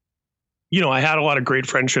 So, I had a lot of great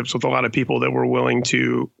friendships with a lot of people that were willing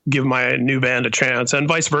to give my new band a chance and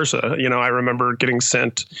vice versa. I remember getting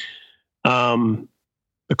sent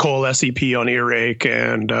the Cole SEP on Earache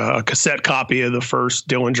and a cassette copy of the first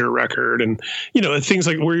Dillinger record and, things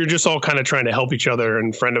like where you're just all kind of trying to help each other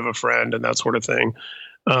and friend of a friend and that sort of thing.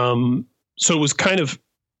 So it was kind of,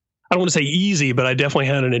 I don't want to say easy, but I definitely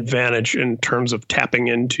had an advantage in terms of tapping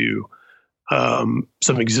into some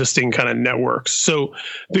existing kind of networks. So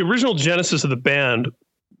the original genesis of the band,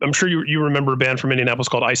 I'm sure you remember a band from Indianapolis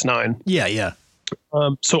called Ice Nine. Yeah.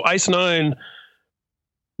 So Ice Nine,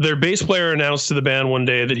 their bass player announced to the band one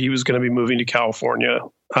day that he was going to be moving to California.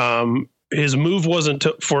 His move wasn't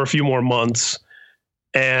for a few more months.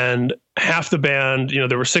 And half the band,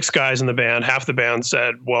 there were 6 guys in the band. Half the band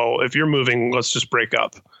said, well, if you're moving, let's just break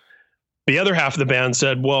up. The other half of the band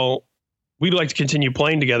said, well, we'd like to continue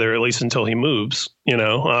playing together at least until he moves.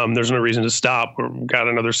 There's no reason to stop. We've got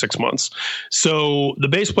another 6 months. So the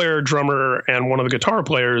bass player, drummer, and one of the guitar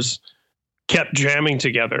players kept jamming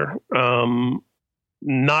together.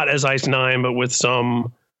 Not as Ice Nine, but with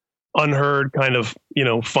some unheard kind of,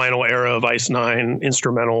 final era of Ice Nine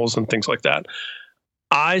instrumentals and things like that.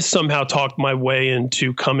 I somehow talked my way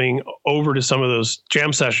into coming over to some of those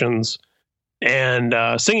jam sessions and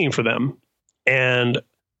singing for them. And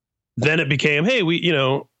then it became, hey, we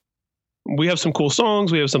have some cool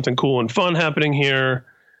songs. We have something cool and fun happening here.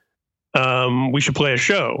 We should play a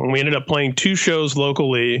show. And we ended up playing 2 shows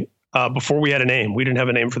locally before we had a name. We didn't have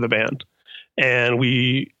a name for the band. And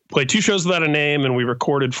we played 2 shows without a name, and we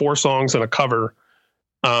recorded 4 songs and a cover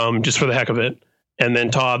just for the heck of it. And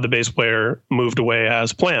then Todd, the bass player, moved away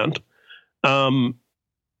as planned.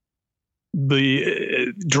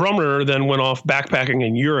 The drummer then went off backpacking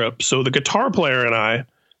in Europe. So the guitar player and I,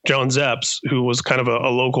 John Zepps, who was kind of a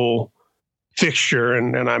local fixture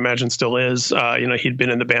and I imagine still is, he'd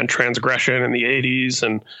been in the band Transgression in the 80s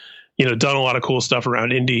and, done a lot of cool stuff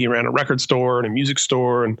around indie. He ran a record store and a music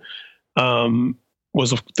store and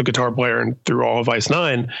was the guitar player and through all of Ice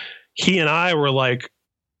Nine. He and I were like,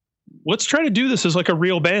 let's try to do this as like a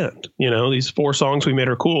real band. These 4 songs we made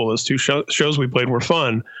are cool. Those 2 shows we played were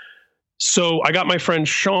fun. So I got my friend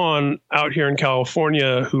Sean out here in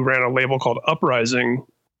California, who ran a label called Uprising,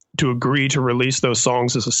 to agree to release those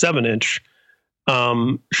songs as a 7-inch.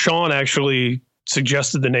 Sean actually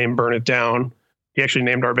suggested the name Burn It Down. He actually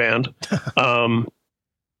named our band.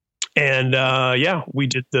 And yeah, we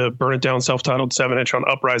did the Burn It Down self-titled 7-inch on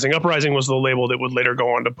Uprising. Uprising was the label that would later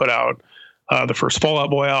go on to put out the first Fall Out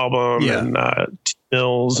Boy album and T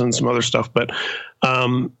Mills and some other stuff. But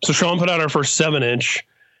so Sean put out our first 7-inch,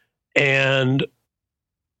 and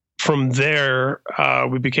from there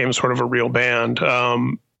we became sort of a real band.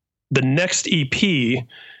 The next EP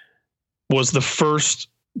was the first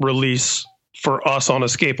release for us on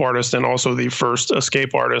Escape Artist, and also the first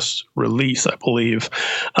Escape Artist release, I believe.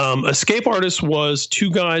 Escape Artist was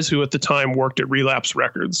two guys who at the time worked at Relapse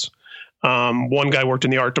Records. One guy worked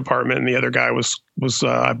in the art department, and the other guy was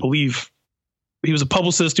I believe he was a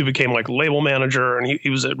publicist who became like label manager, and he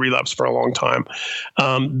was at Relapse for a long time.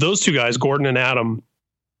 Those two guys, Gordon and Adam,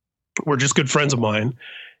 were just good friends of mine.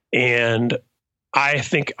 And I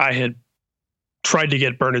think I had tried to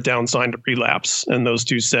get Burn It Down signed to Relapse, and those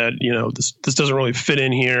two said, this doesn't really fit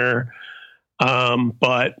in here.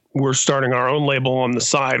 But we're starting our own label on the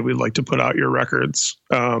side. We'd like to put out your records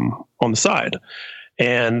on the side.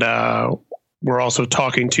 And we're also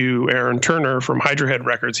talking to Aaron Turner from Hydra Head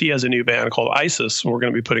Records. He has a new band called ISIS, and we're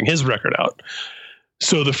going to be putting his record out.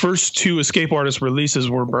 So the first two Escape Artist releases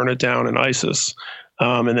were Burn It Down and ISIS.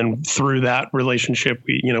 And then through that relationship,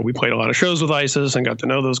 we played a lot of shows with ISIS and got to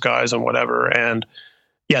know those guys and whatever. And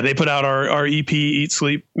yeah, they put out our EP, Eat,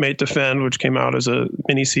 Sleep, Mate, Defend, which came out as a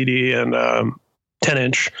mini CD and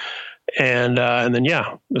 10-inch. And then,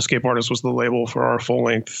 yeah, Escape Artist was the label for our full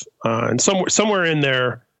length. And somewhere in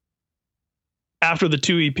there, after the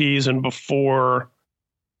two EPs and before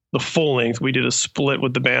the full length, we did a split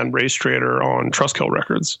with the band Race Trader on Trustkill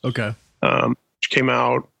Records. Okay. Which came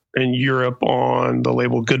out in Europe on the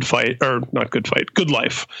label Good Life,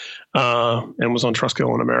 and was on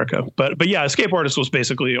Trustkill in America. But yeah, Escape Artist was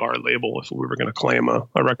basically our label if we were going to claim a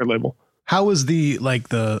record label. How was the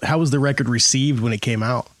record received when it came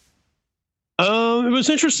out? It was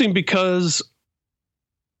interesting because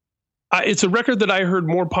it's a record that I heard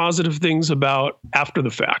more positive things about after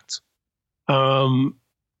the fact.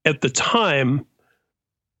 At the time,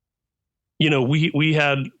 we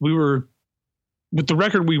were with the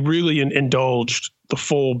record, we really indulged the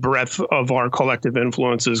full breadth of our collective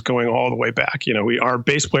influences going all the way back. Our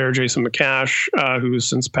bass player, Jason McCash, who has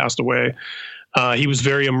since passed away, he was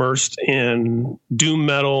very immersed in doom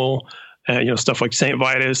metal, stuff like Saint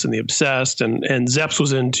Vitus and The Obsessed, and Zeps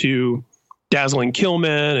was into Dazzling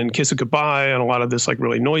Killmen and Kiss It Goodbye and a lot of this like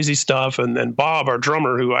really noisy stuff. And then Bob, our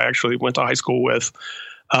drummer, who I actually went to high school with,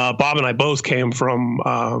 Bob and I both came from,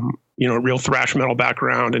 a real thrash metal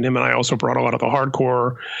background, and him and I also brought a lot of the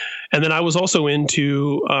hardcore. And then I was also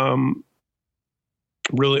into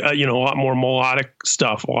really, a lot more melodic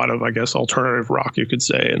stuff, a lot of, I guess, alternative rock, you could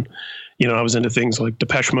say. And, I was into things like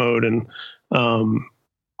Depeche Mode and,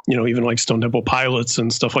 even like Stone Temple Pilots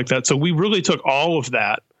and stuff like that. So we really took all of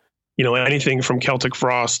that, anything from Celtic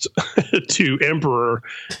Frost to Emperor,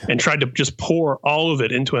 and tried to just pour all of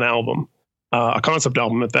it into an album, a concept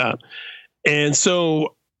album at that. And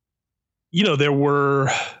so, there were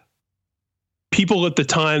people at the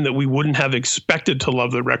time that we wouldn't have expected to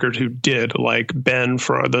love the record who did, like Ben,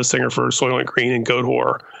 for the singer for Soylent Green and Goat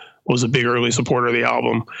Whore, was a big early supporter of the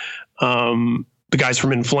album. The guys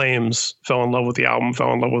from In Flames fell in love with the album,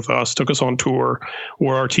 fell in love with us, took us on tour,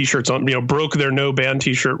 wore our t-shirts on, broke their no band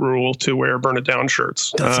t-shirt rule to wear Burn It Down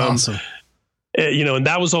shirts. That's awesome. And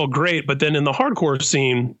that was all great. But then in the hardcore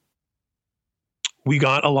scene, we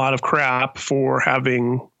got a lot of crap for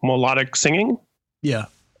having melodic singing. Yeah.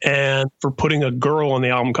 And for putting a girl on the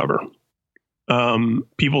album cover.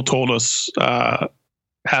 People told us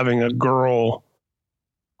having a girl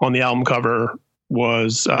on the album cover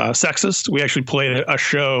was sexist. We actually played a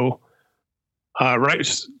show right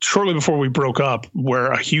shortly before we broke up,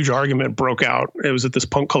 where a huge argument broke out. It was at this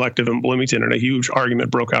punk collective in Bloomington, and a huge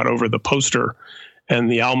argument broke out over the poster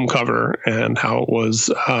and the album cover and how it was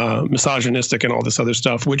misogynistic and all this other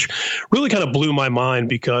stuff, which really kind of blew my mind,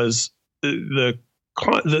 because the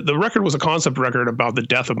record was a concept record about the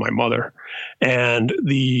death of my mother, and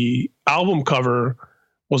the album cover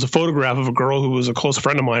was a photograph of a girl who was a close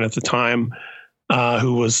friend of mine at the time,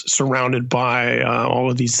 who was surrounded by all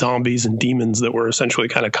of these zombies and demons that were essentially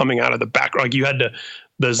kind of coming out of the back. Like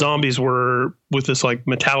the zombies were with this like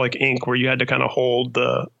metallic ink where you had to kind of hold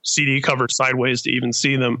the CD cover sideways to even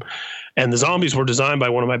see them. And the zombies were designed by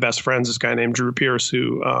one of my best friends, this guy named Drew Pierce,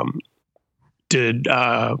 who did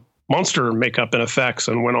monster makeup and effects,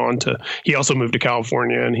 and went on to, he also moved to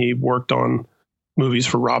California, and he worked on movies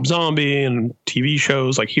for Rob Zombie and TV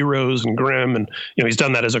shows like Heroes and Grimm. And, he's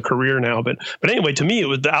done that as a career now. But anyway, to me, it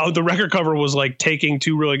was the record cover was like taking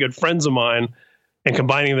two really good friends of mine and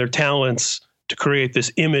combining their talents to create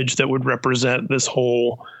this image that would represent this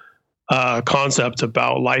whole concept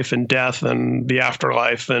about life and death and the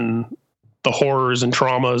afterlife and the horrors and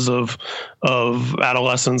traumas of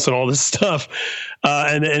adolescence and all this stuff.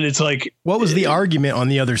 And it's like, what was the argument on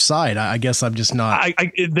the other side? I guess I'm just not.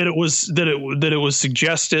 That it was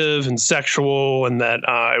suggestive and sexual, and that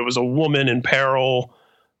it was a woman in peril.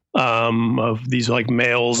 Of these like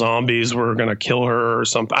male zombies were going to kill her or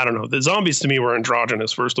something. I don't know. The zombies to me were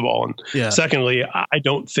androgynous, first of all. And secondly, I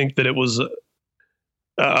don't think that it was,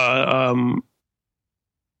 I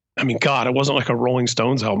mean, God, it wasn't like a Rolling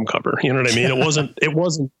Stones album cover. You know what I mean? It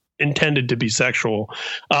wasn't intended to be sexual.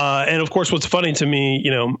 And of course, what's funny to me,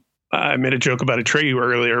 you know, I made a joke about Atreyu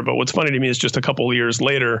earlier, but what's funny to me is just a couple of years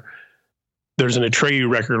later, there's an Atreyu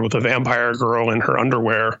record with a vampire girl in her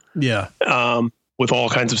underwear. Yeah. With all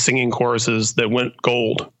kinds of singing choruses that went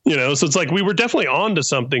gold, you know? So it's like, we were definitely on to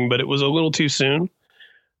something, but it was a little too soon.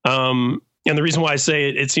 And the reason why I say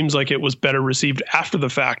it seems like it was better received after the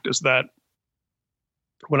fact is that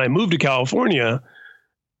when I moved to California,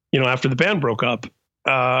 you know, after the band broke up,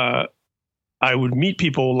 I would meet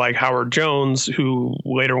people like Howard Jones, who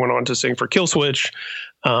later went on to sing for Killswitch,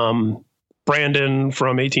 Brandon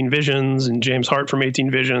from 18 Visions and James Hart from 18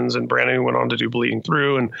 Visions, and Brandon went on to do Bleeding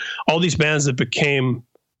Through, and all these bands that became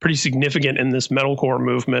pretty significant in this metalcore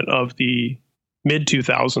movement of the mid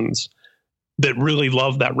 2000s that really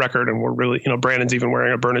loved that record and were really, you know, Brandon's even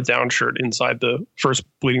wearing a Burn It Down shirt inside the first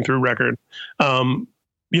Bleeding Through record. You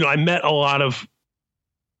know, I met a lot of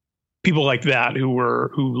people like that who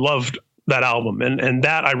loved that album, and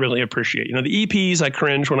that I really appreciate. You know, the EPs, I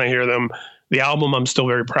cringe when I hear them. The album I'm still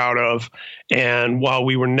very proud of. And while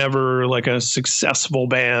we were never like a successful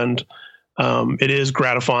band, it is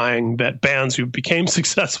gratifying that bands who became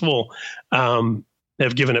successful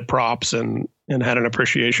have given it props and had an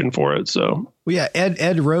appreciation for it. So, well, yeah,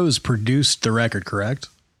 Ed Rose produced the record, correct?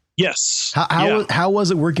 Yes. How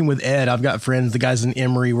was it working with Ed? I've got friends, the guys in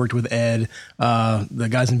Emery worked with Ed, the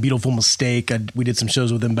guys in Beautiful Mistake. We did some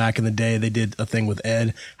shows with them back in the day. They did a thing with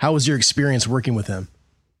Ed. How was your experience working with him?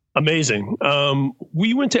 Amazing.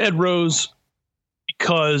 We went to Ed Rose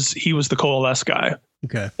because he was the Coalesce guy.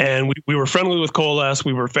 Okay. And we were friendly with Coalesce.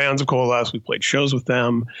 We were fans of Coalesce. We played shows with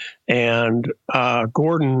them. And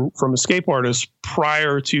Gordon from Escape Artists,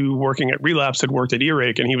 prior to working at Relapse, had worked at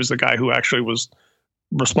Earache, and he was the guy who actually was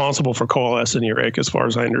responsible for Coalesce and Earache, as far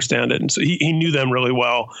as I understand it. And so he knew them really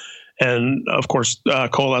well. And of course,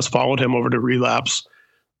 Coalesce followed him over to Relapse.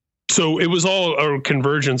 So it was all a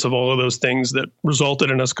convergence of all of those things that resulted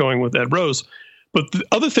in us going with Ed Rose. But the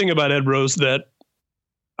other thing about Ed Rose that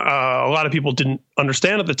a lot of people didn't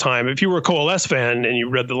understand at the time, if you were a Coalesce fan and you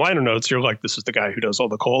read the liner notes, you're like, this is the guy who does all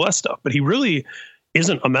the Coalesce stuff. But he really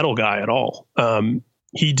isn't a metal guy at all.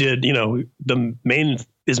 He did, you know,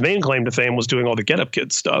 his main claim to fame was doing all the Get Up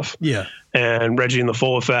Kids stuff. Yeah. And Reggie and the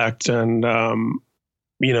Full Effect. And,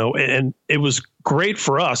 you know, and it was great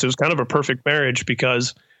for us. It was kind of a perfect marriage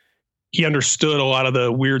because he understood a lot of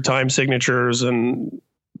the weird time signatures and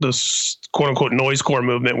this quote unquote noisecore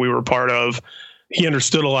movement we were part of. He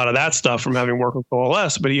understood a lot of that stuff from having worked with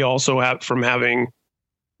Coalesce, but he also had from having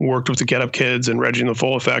worked with the Get Up Kids and Reggie and the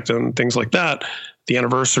Full Effect and things like that. The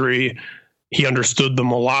Anniversary, he understood the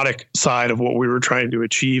melodic side of what we were trying to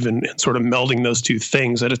achieve and sort of melding those two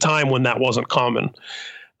things at a time when that wasn't common.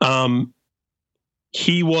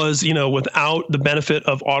 He was, you know, without the benefit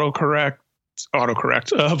of autotune,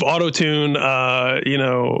 you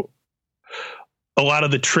know, a lot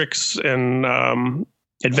of the tricks and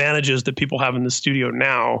advantages that people have in the studio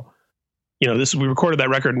now, you know, we recorded that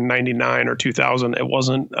record in 99 or 2000. It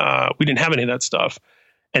wasn't, we didn't have any of that stuff.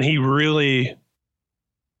 And he really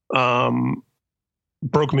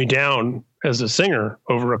broke me down as a singer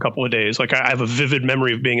over a couple of days. Like I have a vivid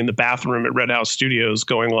memory of being in the bathroom at Red House Studios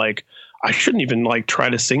going like, I shouldn't even like try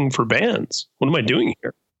to sing for bands. What am I doing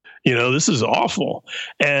here? You know, this is awful.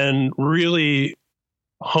 And really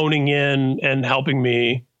honing in and helping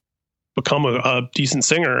me become a decent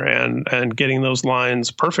singer and getting those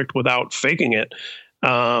lines perfect without faking it.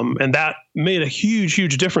 And that made a huge,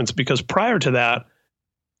 huge difference because prior to that,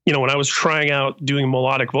 you know, when I was trying out doing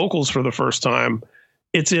melodic vocals for the first time,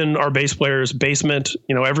 it's in our bass player's basement.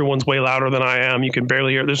 You know, everyone's way louder than I am. You can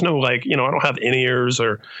barely hear. There's no like, you know, I don't have in-ears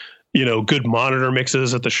or, you know, good monitor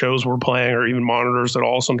mixes at the shows we're playing or even monitors at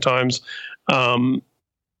all sometimes.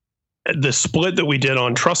 The split that we did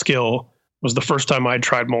on Trustkill was the first time I'd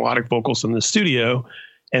tried melodic vocals in the studio.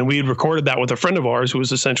 And we had recorded that with a friend of ours who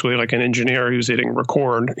was essentially like an engineer who's hitting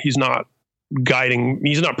record. He's not guiding,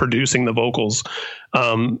 he's not producing the vocals.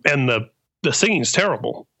 And the singing's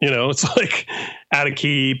terrible. You know, it's like out of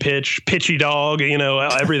key, pitch, pitchy dog, you know,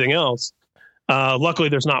 everything else. Luckily,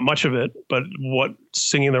 there's not much of it, but what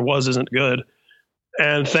singing there was isn't good.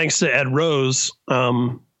 And thanks to Ed Rose,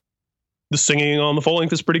 the singing on the full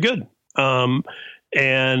length is pretty good.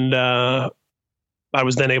 And I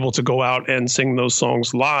was then able to go out and sing those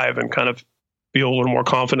songs live and kind of feel a little more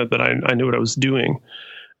confident that I knew what I was doing.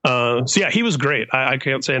 So yeah, he was great. I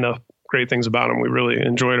can't say enough great things about him. We really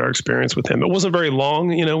enjoyed our experience with him. It wasn't very long.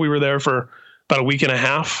 We were there for about a week and a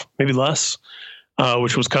half, maybe less,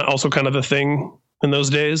 which was also kind of the thing in those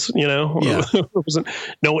days. Yeah. It wasn't,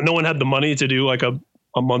 no one had the money to do like a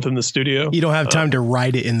month in the studio. You don't have time to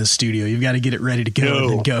write it in the studio. You've got to get it ready to go and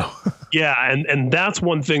then go. Yeah. And that's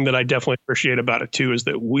one thing that I definitely appreciate about it too, is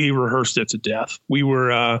that we rehearsed it to death. We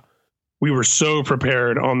were so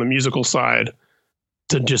prepared on the musical side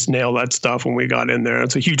to just nail that stuff when we got in there.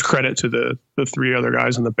 It's a huge credit to the three other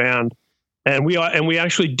guys in the band. And we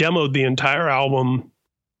actually demoed the entire album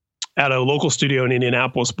at a local studio in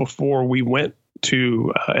Indianapolis before we went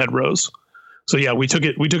to Ed Rose. So yeah, we took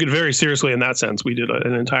it very seriously in that sense. We did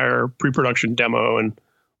an entire pre-production demo and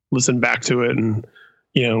listened back to it, and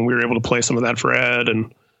we were able to play some of that for Ed.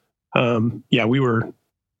 And yeah, we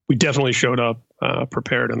definitely showed up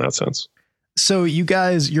prepared in that sense. So you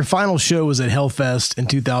guys, your final show was at Hellfest in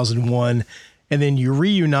 2001, and then you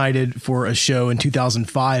reunited for a show in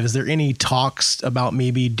 2005. Is there any talks about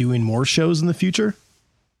maybe doing more shows in the future?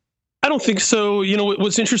 I don't think so.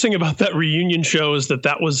 What's interesting about that reunion show is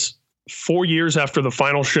that was 4 years after the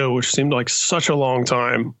final show, which seemed like such a long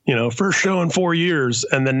time, first show in 4 years.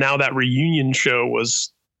 And then now that reunion show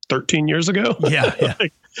was 13 years ago. Yeah.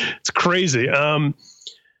 It's crazy.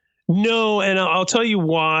 No. And I'll tell you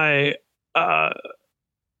why.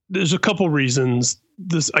 There's a couple reasons.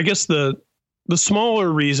 I guess the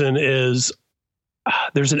smaller reason is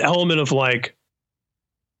there's an element of like,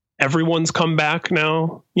 everyone's come back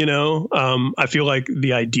now, I feel like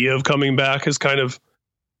the idea of coming back has kind of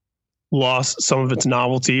lost some of its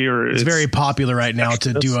novelty, or it's very popular right now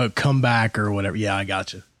to do a comeback or whatever. Yeah, I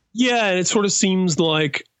gotcha. Yeah. And it sort of seems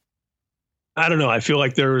like, I don't know. I feel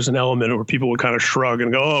like there was an element where people would kind of shrug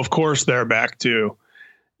and go, oh, of course they're back too,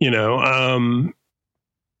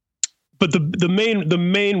 but the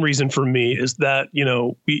main reason for me is that,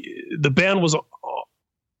 the band was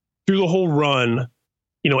through the whole run,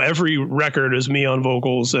 every record is me on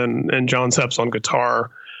vocals and John Seps on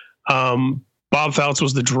guitar. Bob Fouts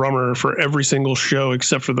was the drummer for every single show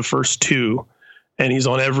except for the first two, and he's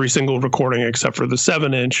on every single recording except for the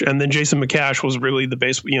 7-inch. And then Jason McCash was really the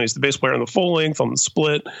bass, he's the bass player on the full length, on the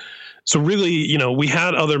split. So really, we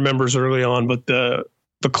had other members early on, but the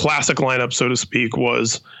classic lineup, so to speak,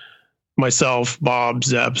 was myself, Bob,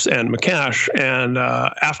 Zeps, and McCash. And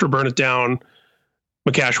after Burn It Down,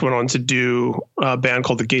 McCash went on to do a band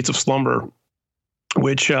called the Gates of Slumber,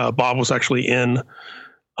 which Bob was actually in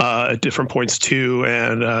at different points too.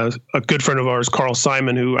 And a good friend of ours, Carl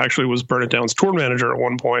Simon, who actually was Burn It Down's tour manager at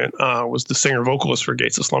one point, was the singer vocalist for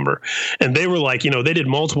Gates of Slumber. And they were like, they did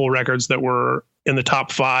multiple records that were in the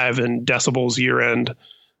top 5 in Decibel's year-end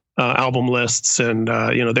album lists. And,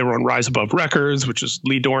 they were on Rise Above Records, which is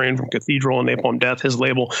Lee Dorian from Cathedral and Napalm Death, his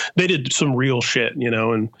label. They did some real shit,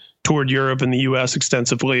 and toured Europe and the US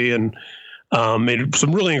extensively, and made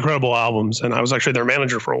some really incredible albums. And I was actually their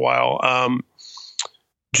manager for a while.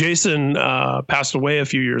 Jason passed away a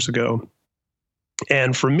few years ago.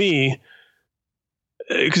 And for me,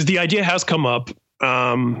 because the idea has come up,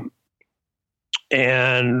 and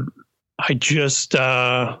I just,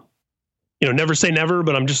 never say never,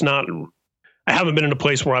 but I haven't been in a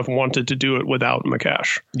place where I've wanted to do it without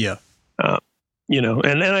McCash. Yeah.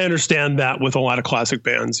 And I understand that with a lot of classic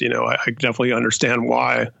bands, I definitely understand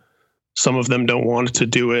why some of them don't want to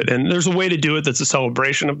do it. And there's a way to do it that's a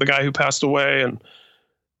celebration of the guy who passed away. And,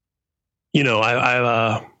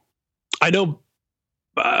 I know,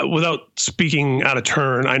 without speaking out of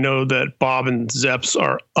turn, I know that Bob and Zeps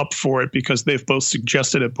are up for it because they've both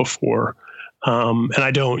suggested it before. And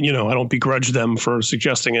I don't begrudge them for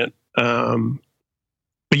suggesting it.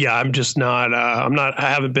 But yeah, I'm just not, I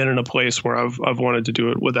haven't been in a place where I've wanted to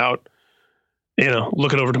do it without,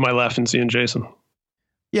 looking over to my left and seeing Jason.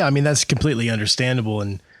 Yeah. I mean, that's completely understandable.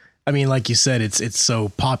 And I mean, like you said, it's so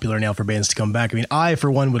popular now for bands to come back. I mean, I, for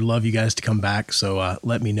one, would love you guys to come back. So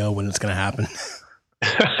let me know when it's going to happen.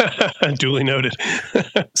 Duly noted.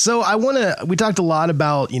 So we talked a lot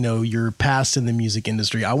about, your past in the music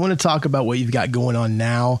industry. I want to talk about what you've got going on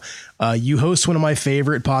now. You host one of my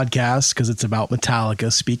favorite podcasts because it's about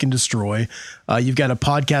Metallica, Speak and Destroy. You've got a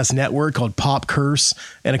podcast network called Pop Curse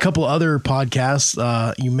and a couple other podcasts.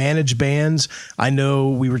 You manage bands. I know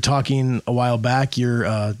we were talking a while back.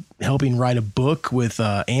 You're helping write a book with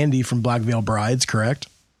Andy from Black Veil Brides, correct?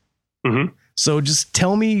 Mm-hmm. So just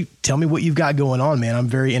tell me what you've got going on, man. I'm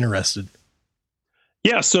very interested.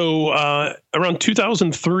 Yeah. So around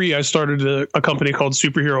 2003, I started a company called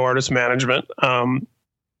Superhero Artist Management.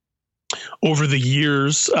 Over the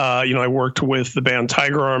years, I worked with the band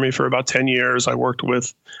Tiger Army for about 10 years. I worked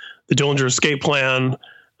with the Dillinger Escape Plan.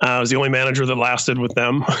 I was the only manager that lasted with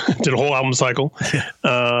them. Did a whole album cycle,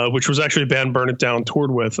 which was actually a band Burn It Down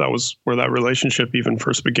toured with. That was where that relationship even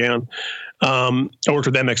first began. I worked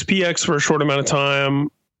with MXPX for a short amount of time.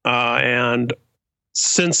 And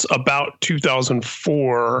since about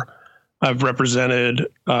 2004, I've represented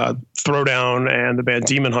Throwdown and the band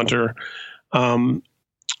Demon Hunter.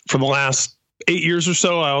 For the last 8 years or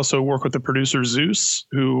so, I also work with the producer Zeus,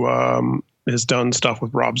 who has done stuff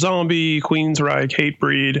with Rob Zombie, Queensryche,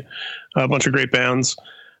 Hatebreed, a bunch of great bands.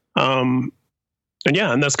 And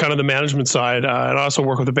that's kind of the management side. And I also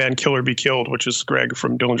work with the band Killer Be Killed, which is Greg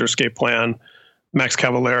from Dillinger Escape Plan, Max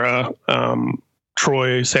Cavalera,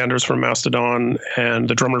 Troy Sanders from Mastodon, and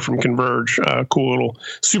the drummer from Converge, cool little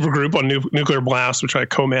super group on Nuclear Blast, which I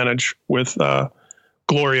co-manage with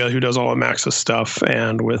Gloria, who does all of Max's stuff,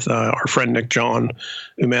 and with our friend Nick John,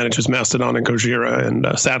 who manages Mastodon and Gojira, and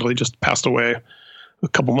sadly just passed away a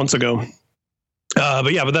couple months ago.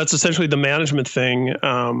 But that's essentially the management thing.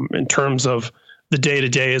 In terms of the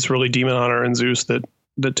day-to-day, it's really Demon Hunter and Zeus that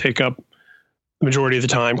take up the majority of the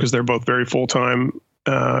time, because they're both very full-time.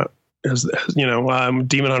 Demon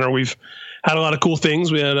Hunter, we've had a lot of cool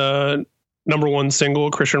things. We had a #1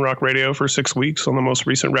 single, Christian Rock Radio, for 6 weeks on the most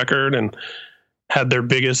recent record, and had their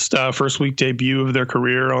biggest first week debut of their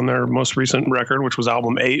career on their most recent record, which was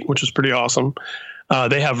album 8, which was pretty awesome.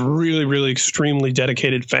 They have really, really extremely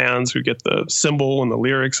dedicated fans who get the symbol and the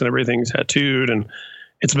lyrics and everything tattooed. And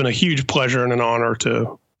it's been a huge pleasure and an honor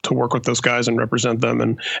to work with those guys and represent them.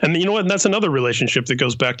 And you know what? And that's another relationship that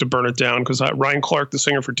goes back to Burn It Down, because Ryan Clark, the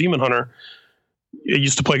singer for Demon Hunter,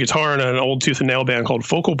 used to play guitar in an old Tooth and Nail band called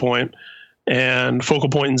Focal Point. And Focal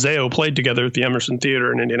Point and Zayo played together at the Emerson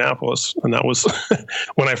Theater in Indianapolis. And that was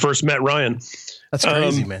when I first met Ryan. That's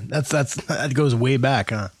crazy, man. That goes way back,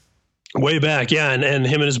 huh? Way back, yeah. And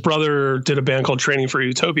him and his brother did a band called Training for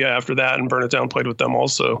Utopia after that, and Burn It Down played with them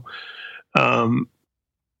also. So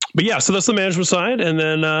that's the management side. And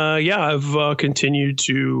then, I've continued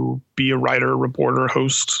to be a writer, reporter,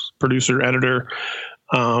 host, producer, editor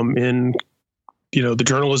in the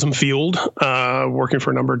journalism field, working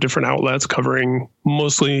for a number of different outlets, covering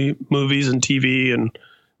mostly movies and TV and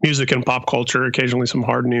music and pop culture, occasionally some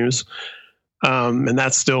hard news. And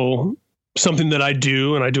that's still something that I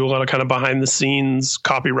do. And I do a lot of kind of behind the scenes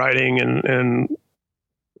copywriting and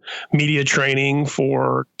media training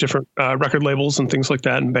for different record labels and things like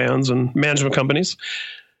that, and bands and management companies.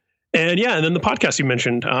 And then the podcast you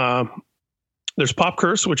mentioned, there's Pop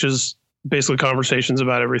Curse, which is basically conversations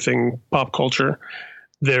about everything pop culture.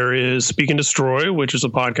 There is Speak and Destroy, which is a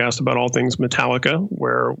podcast about all things Metallica,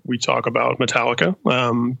 where we talk about Metallica.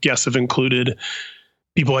 Guests have included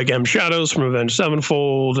people like M. Shadows from Avenged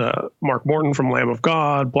Sevenfold, Mark Morton from Lamb of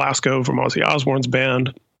God, Blasco from Ozzy Osbourne's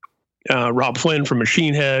band, Rob Flynn from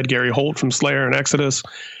Machine Head, Gary Holt from Slayer and Exodus.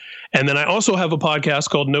 And then I also have a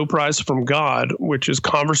podcast called No Prize from God, which is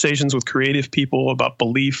conversations with creative people about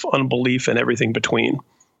belief, unbelief, and everything between.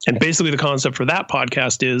 And basically the concept for that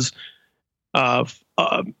podcast is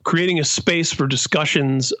creating a space for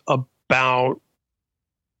discussions about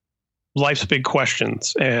life's big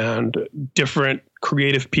questions, and different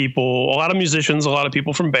creative people, a lot of musicians, a lot of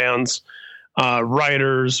people from bands,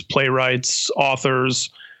 writers, playwrights, authors,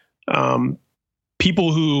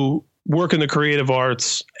 people who work in the creative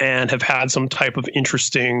arts and have had some type of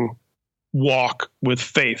interesting walk with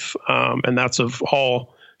faith. And that's of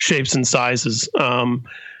all shapes and sizes.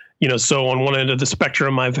 So on one end of the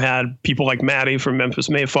spectrum, I've had people like Maddie from Memphis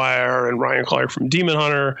Mayfire and Ryan Clark from Demon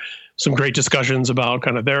Hunter, some great discussions about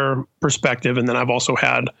kind of their perspective. And then I've also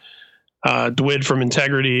had Dwid from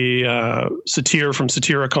Integrity, Satir from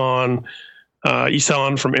Satyricon,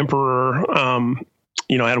 Isan from Emperor.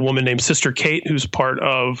 I had a woman named Sister Kate, who's part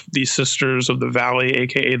of the Sisters of the Valley,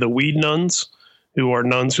 aka the Weed Nuns, who are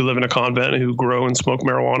nuns who live in a convent who grow and smoke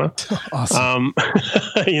marijuana. Awesome.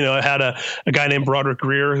 I had a guy named Broderick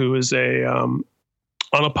Greer, who is a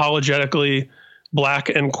unapologetically Black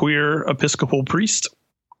and queer Episcopal priest.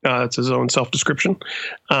 That's his own self-description.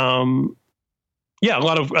 A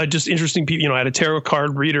lot of just interesting people. I had a tarot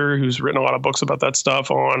card reader who's written a lot of books about that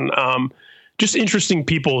stuff on just interesting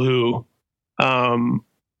people who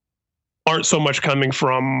aren't so much coming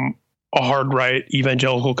from a hard right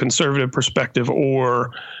evangelical conservative perspective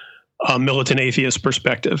or a militant atheist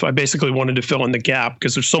perspective. I basically wanted to fill in the gap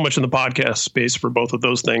because there's so much in the podcast space for both of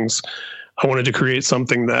those things. I wanted to create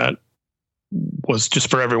something that was just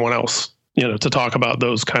for everyone else, to talk about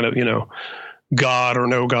those kind of, God or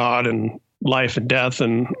no God and life and death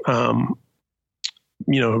and,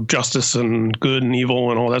 justice and good and evil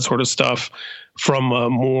and all that sort of stuff from a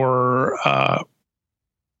more,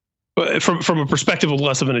 from a perspective of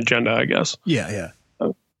less of an agenda, I guess. Yeah.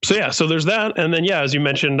 So there's that. And then, as you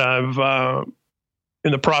mentioned, I've,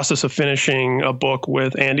 in the process of finishing a book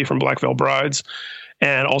with Andy from Black Veil Brides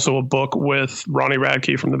and also a book with Ronnie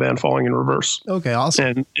Radke from the band Falling in Reverse. Okay. Awesome.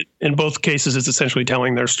 And in both cases, it's essentially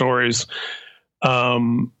telling their stories.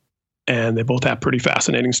 And they both have pretty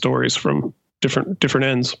fascinating stories from different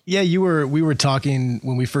ends. Yeah. We were talking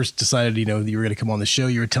when we first decided, that you were going to come on the show.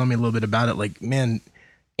 You were telling me a little bit about it. Like, man,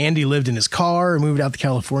 Andy lived in his car, moved out to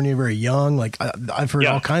California very young. Like I've heard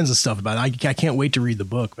all kinds of stuff about it. I can't wait to read the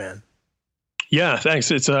book, man. Yeah, thanks.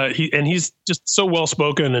 It's he's just so well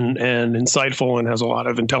spoken and insightful and has a lot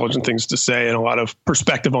of intelligent things to say and a lot of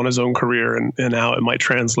perspective on his own career and how it might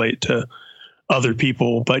translate to other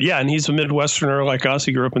people. But yeah, and he's a Midwesterner like us.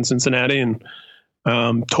 He grew up in Cincinnati and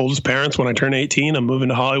told his parents when I turned 18, I'm moving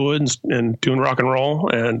to Hollywood and doing rock and roll.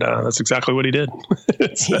 And that's exactly what he did.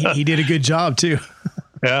 He did a good job too.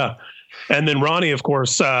 Yeah. And then Ronnie, of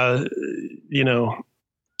course,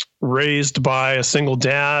 raised by a single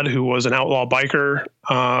dad who was an outlaw biker,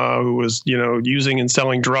 who was, using and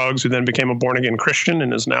selling drugs, who then became a born again Christian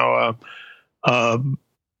and is now an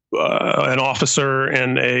officer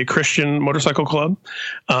in a Christian motorcycle club.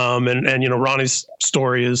 And Ronnie's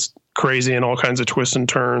story is crazy and all kinds of twists and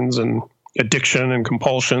turns and addiction and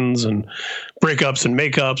compulsions and breakups and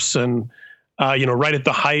makeups. And, right at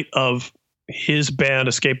the height of his band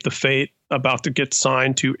Escape the Fate, about to get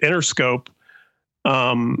signed to Interscope,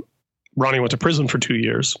 Ronnie went to prison for 2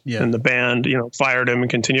 years and the band, fired him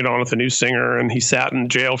and continued on with a new singer. And he sat in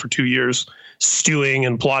jail for 2 years, stewing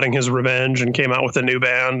and plotting his revenge, and came out with a new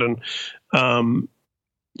band. And,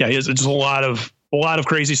 he has just a lot of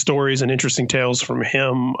crazy stories and interesting tales from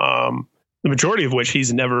him. The majority of which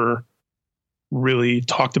he's never really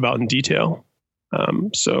talked about in detail.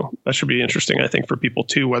 So that should be interesting, I think, for people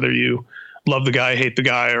too, whether you love the guy, hate the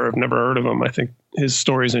guy, or have never heard of him. I think his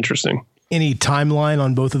story is interesting. Any timeline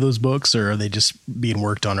on both of those books, or are they just being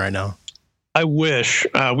worked on right now? I wish.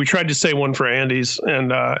 We tried to say one for Andy's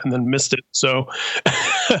and then missed it. So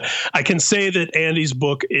I can say that Andy's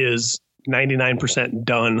book is 99%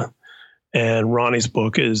 done and Ronnie's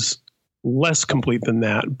book is less complete than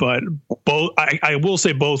that. But both, I will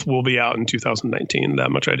say both will be out in 2019. That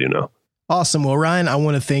much I do know. Awesome. Well, Ryan, I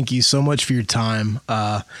want to thank you so much for your time.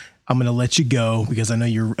 I'm going to let you go because I know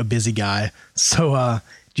you're a busy guy. So,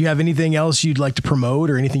 do you have anything else you'd like to promote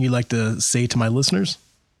or anything you'd like to say to my listeners?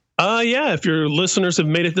 If your listeners have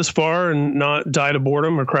made it this far and not died of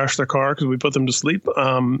boredom or crashed their car because we put them to sleep,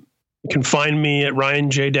 you can find me at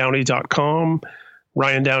ryanjdowney.com,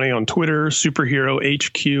 Ryan Downey on Twitter, Superhero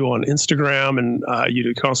HQ on Instagram, and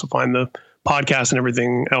you can also find the podcast and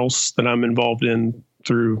everything else that I'm involved in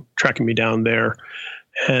through tracking me down there.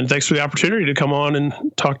 And thanks for the opportunity to come on and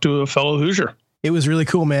talk to a fellow Hoosier. It was really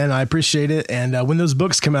cool, man. I appreciate it. And when those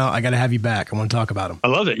books come out, I got to have you back. I want to talk about them. I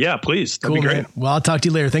love it. Yeah, please. That'd be great. Man. Well, I'll talk to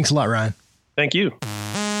you later. Thanks a lot, Ryan. Thank you.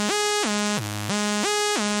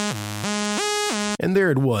 And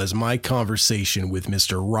there it was, my conversation with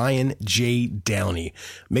Mr. Ryan J. Downey.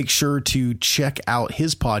 Make sure to check out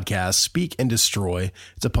his podcast, Speak and Destroy.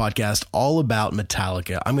 It's a podcast all about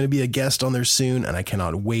Metallica. I'm going to be a guest on there soon, and I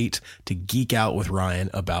cannot wait to geek out with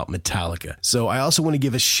Ryan about Metallica. So I also want to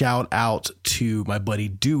give a shout out to my buddy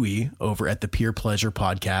Dewey over at the Pure Pleasure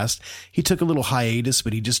podcast. He took a little hiatus,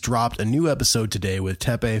 but he just dropped a new episode today with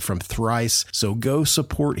Tepe from Thrice. So go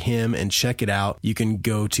support him and check it out. You can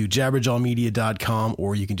go to jabberjawmedia.com,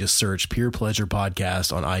 or you can just search Pure Pleasure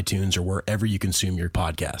Podcast on iTunes or wherever you consume your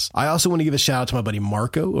podcasts. I also want to give a shout out to my buddy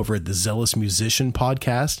Marco over at the Zealous Musician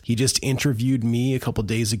Podcast. He just interviewed me a couple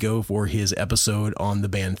days ago for his episode on the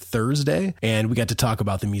band Thursday, and we got to talk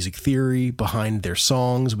about the music theory behind their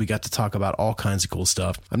songs. We got to talk about all kinds of cool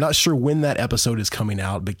stuff. I'm not sure when that episode is coming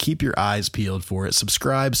out, but keep your eyes peeled for it.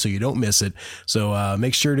 Subscribe so you don't miss it. So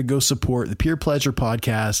make sure to go support the Pure Pleasure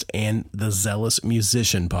Podcast and the Zealous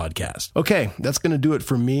Musician Podcast. Okay, that's going to do it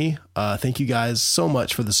for me. Thank you guys so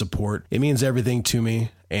much for the support. It means everything to me.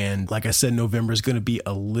 And like I said, November is going to be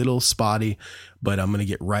a little spotty, but I'm going to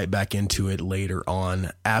get right back into it later on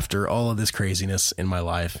after all of this craziness in my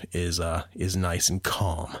life is nice and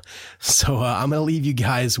calm. So I'm going to leave you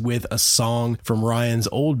guys with a song from Ryan's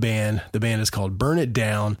old band. The band is called Burn It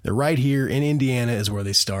Down. They're right here in Indiana is where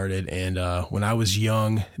they started. And when I was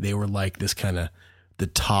young, they were like this kind of the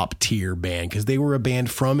top tier band, because they were a band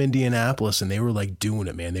from Indianapolis and they were like doing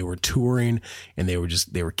it, man. They were touring and they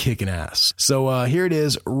were kicking ass. So here it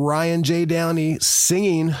is, Ryan J. Downey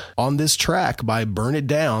singing on this track by Burn It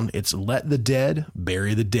Down. It's Let the Dead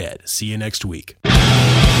Bury the Dead. See you next week.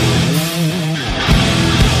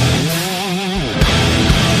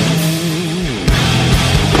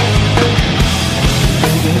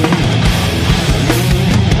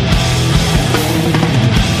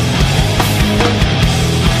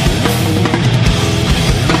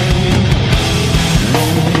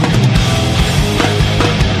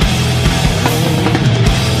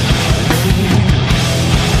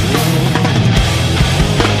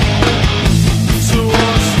 So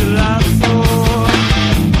what's your life for?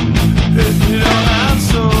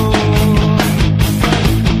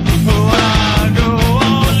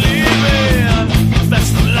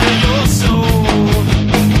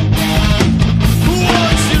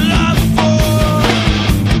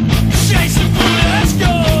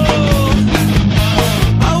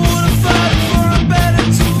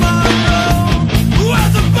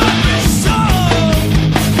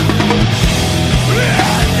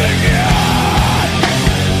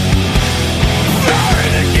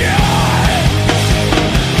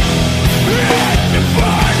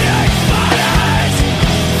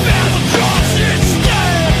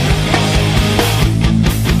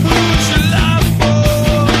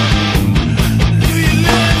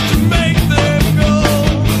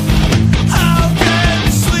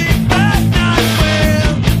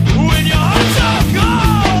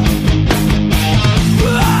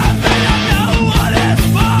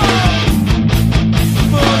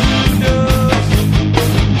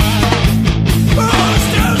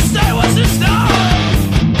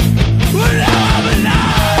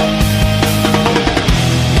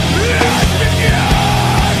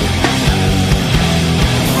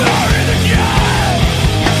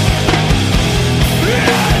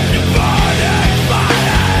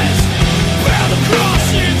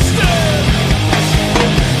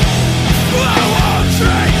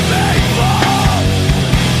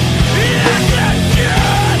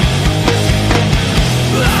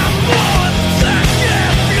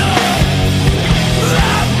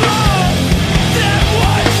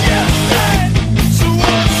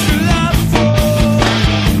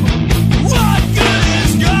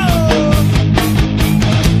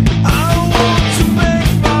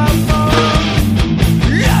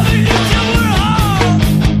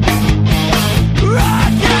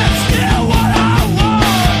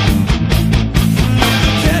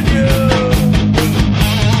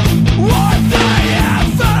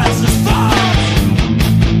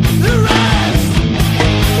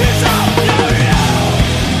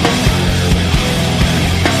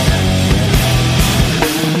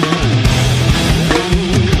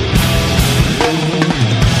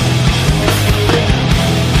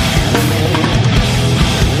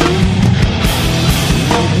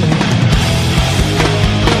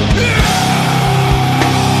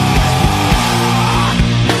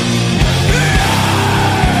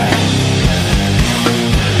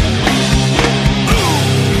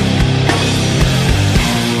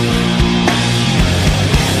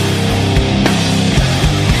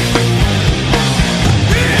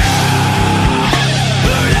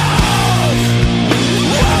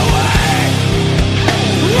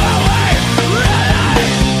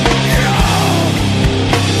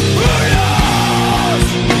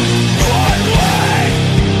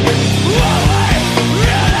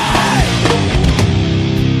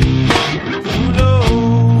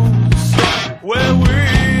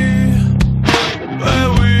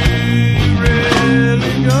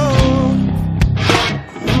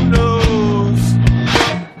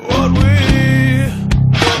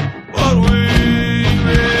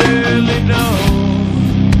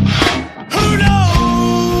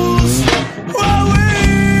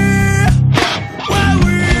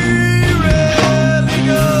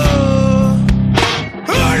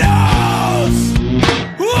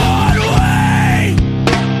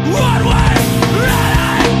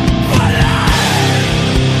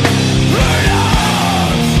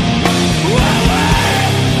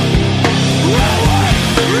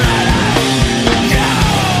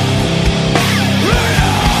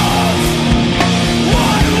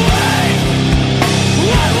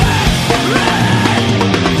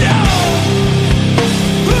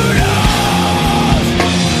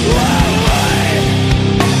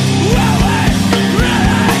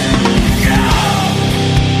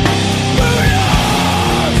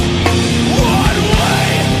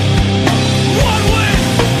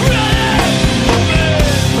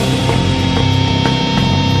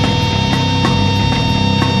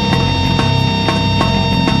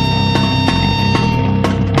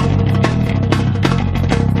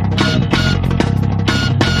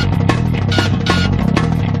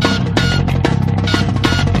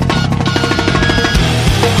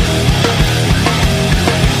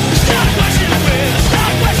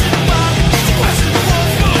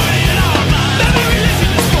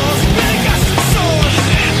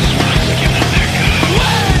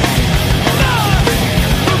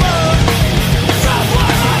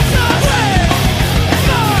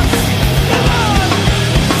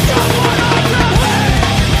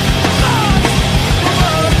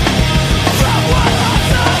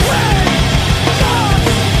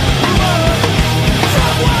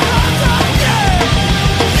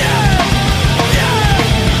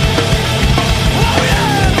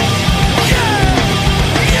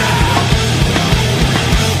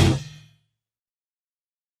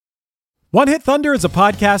 One Hit Thunder is a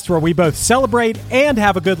podcast where we both celebrate and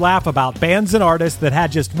have a good laugh about bands and artists that had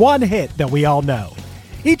just one hit that we all know.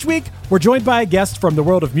 Each week, we're joined by a guest from the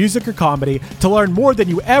world of music or comedy to learn more than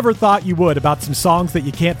you ever thought you would about some songs that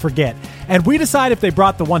you can't forget. And we decide if they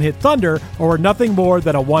brought the one-hit thunder or were nothing more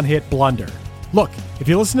than a one-hit blunder. Look, if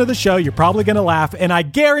you listen to the show, you're probably going to laugh, and I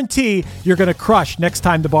guarantee you're going to crush next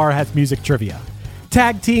time the bar has music trivia.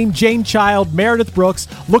 Tag Team, Jane Child, Meredith Brooks,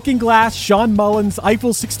 Looking Glass, Sean Mullins,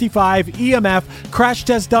 Eiffel 65, EMF, Crash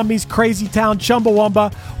Test Dummies, Crazy Town,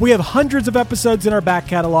 Chumbawamba. We have hundreds of episodes in our back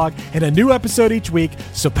catalog and a new episode each week,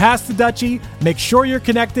 so pass the Dutchie, make sure you're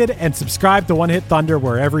connected, and subscribe to One Hit Thunder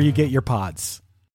wherever you get your pods.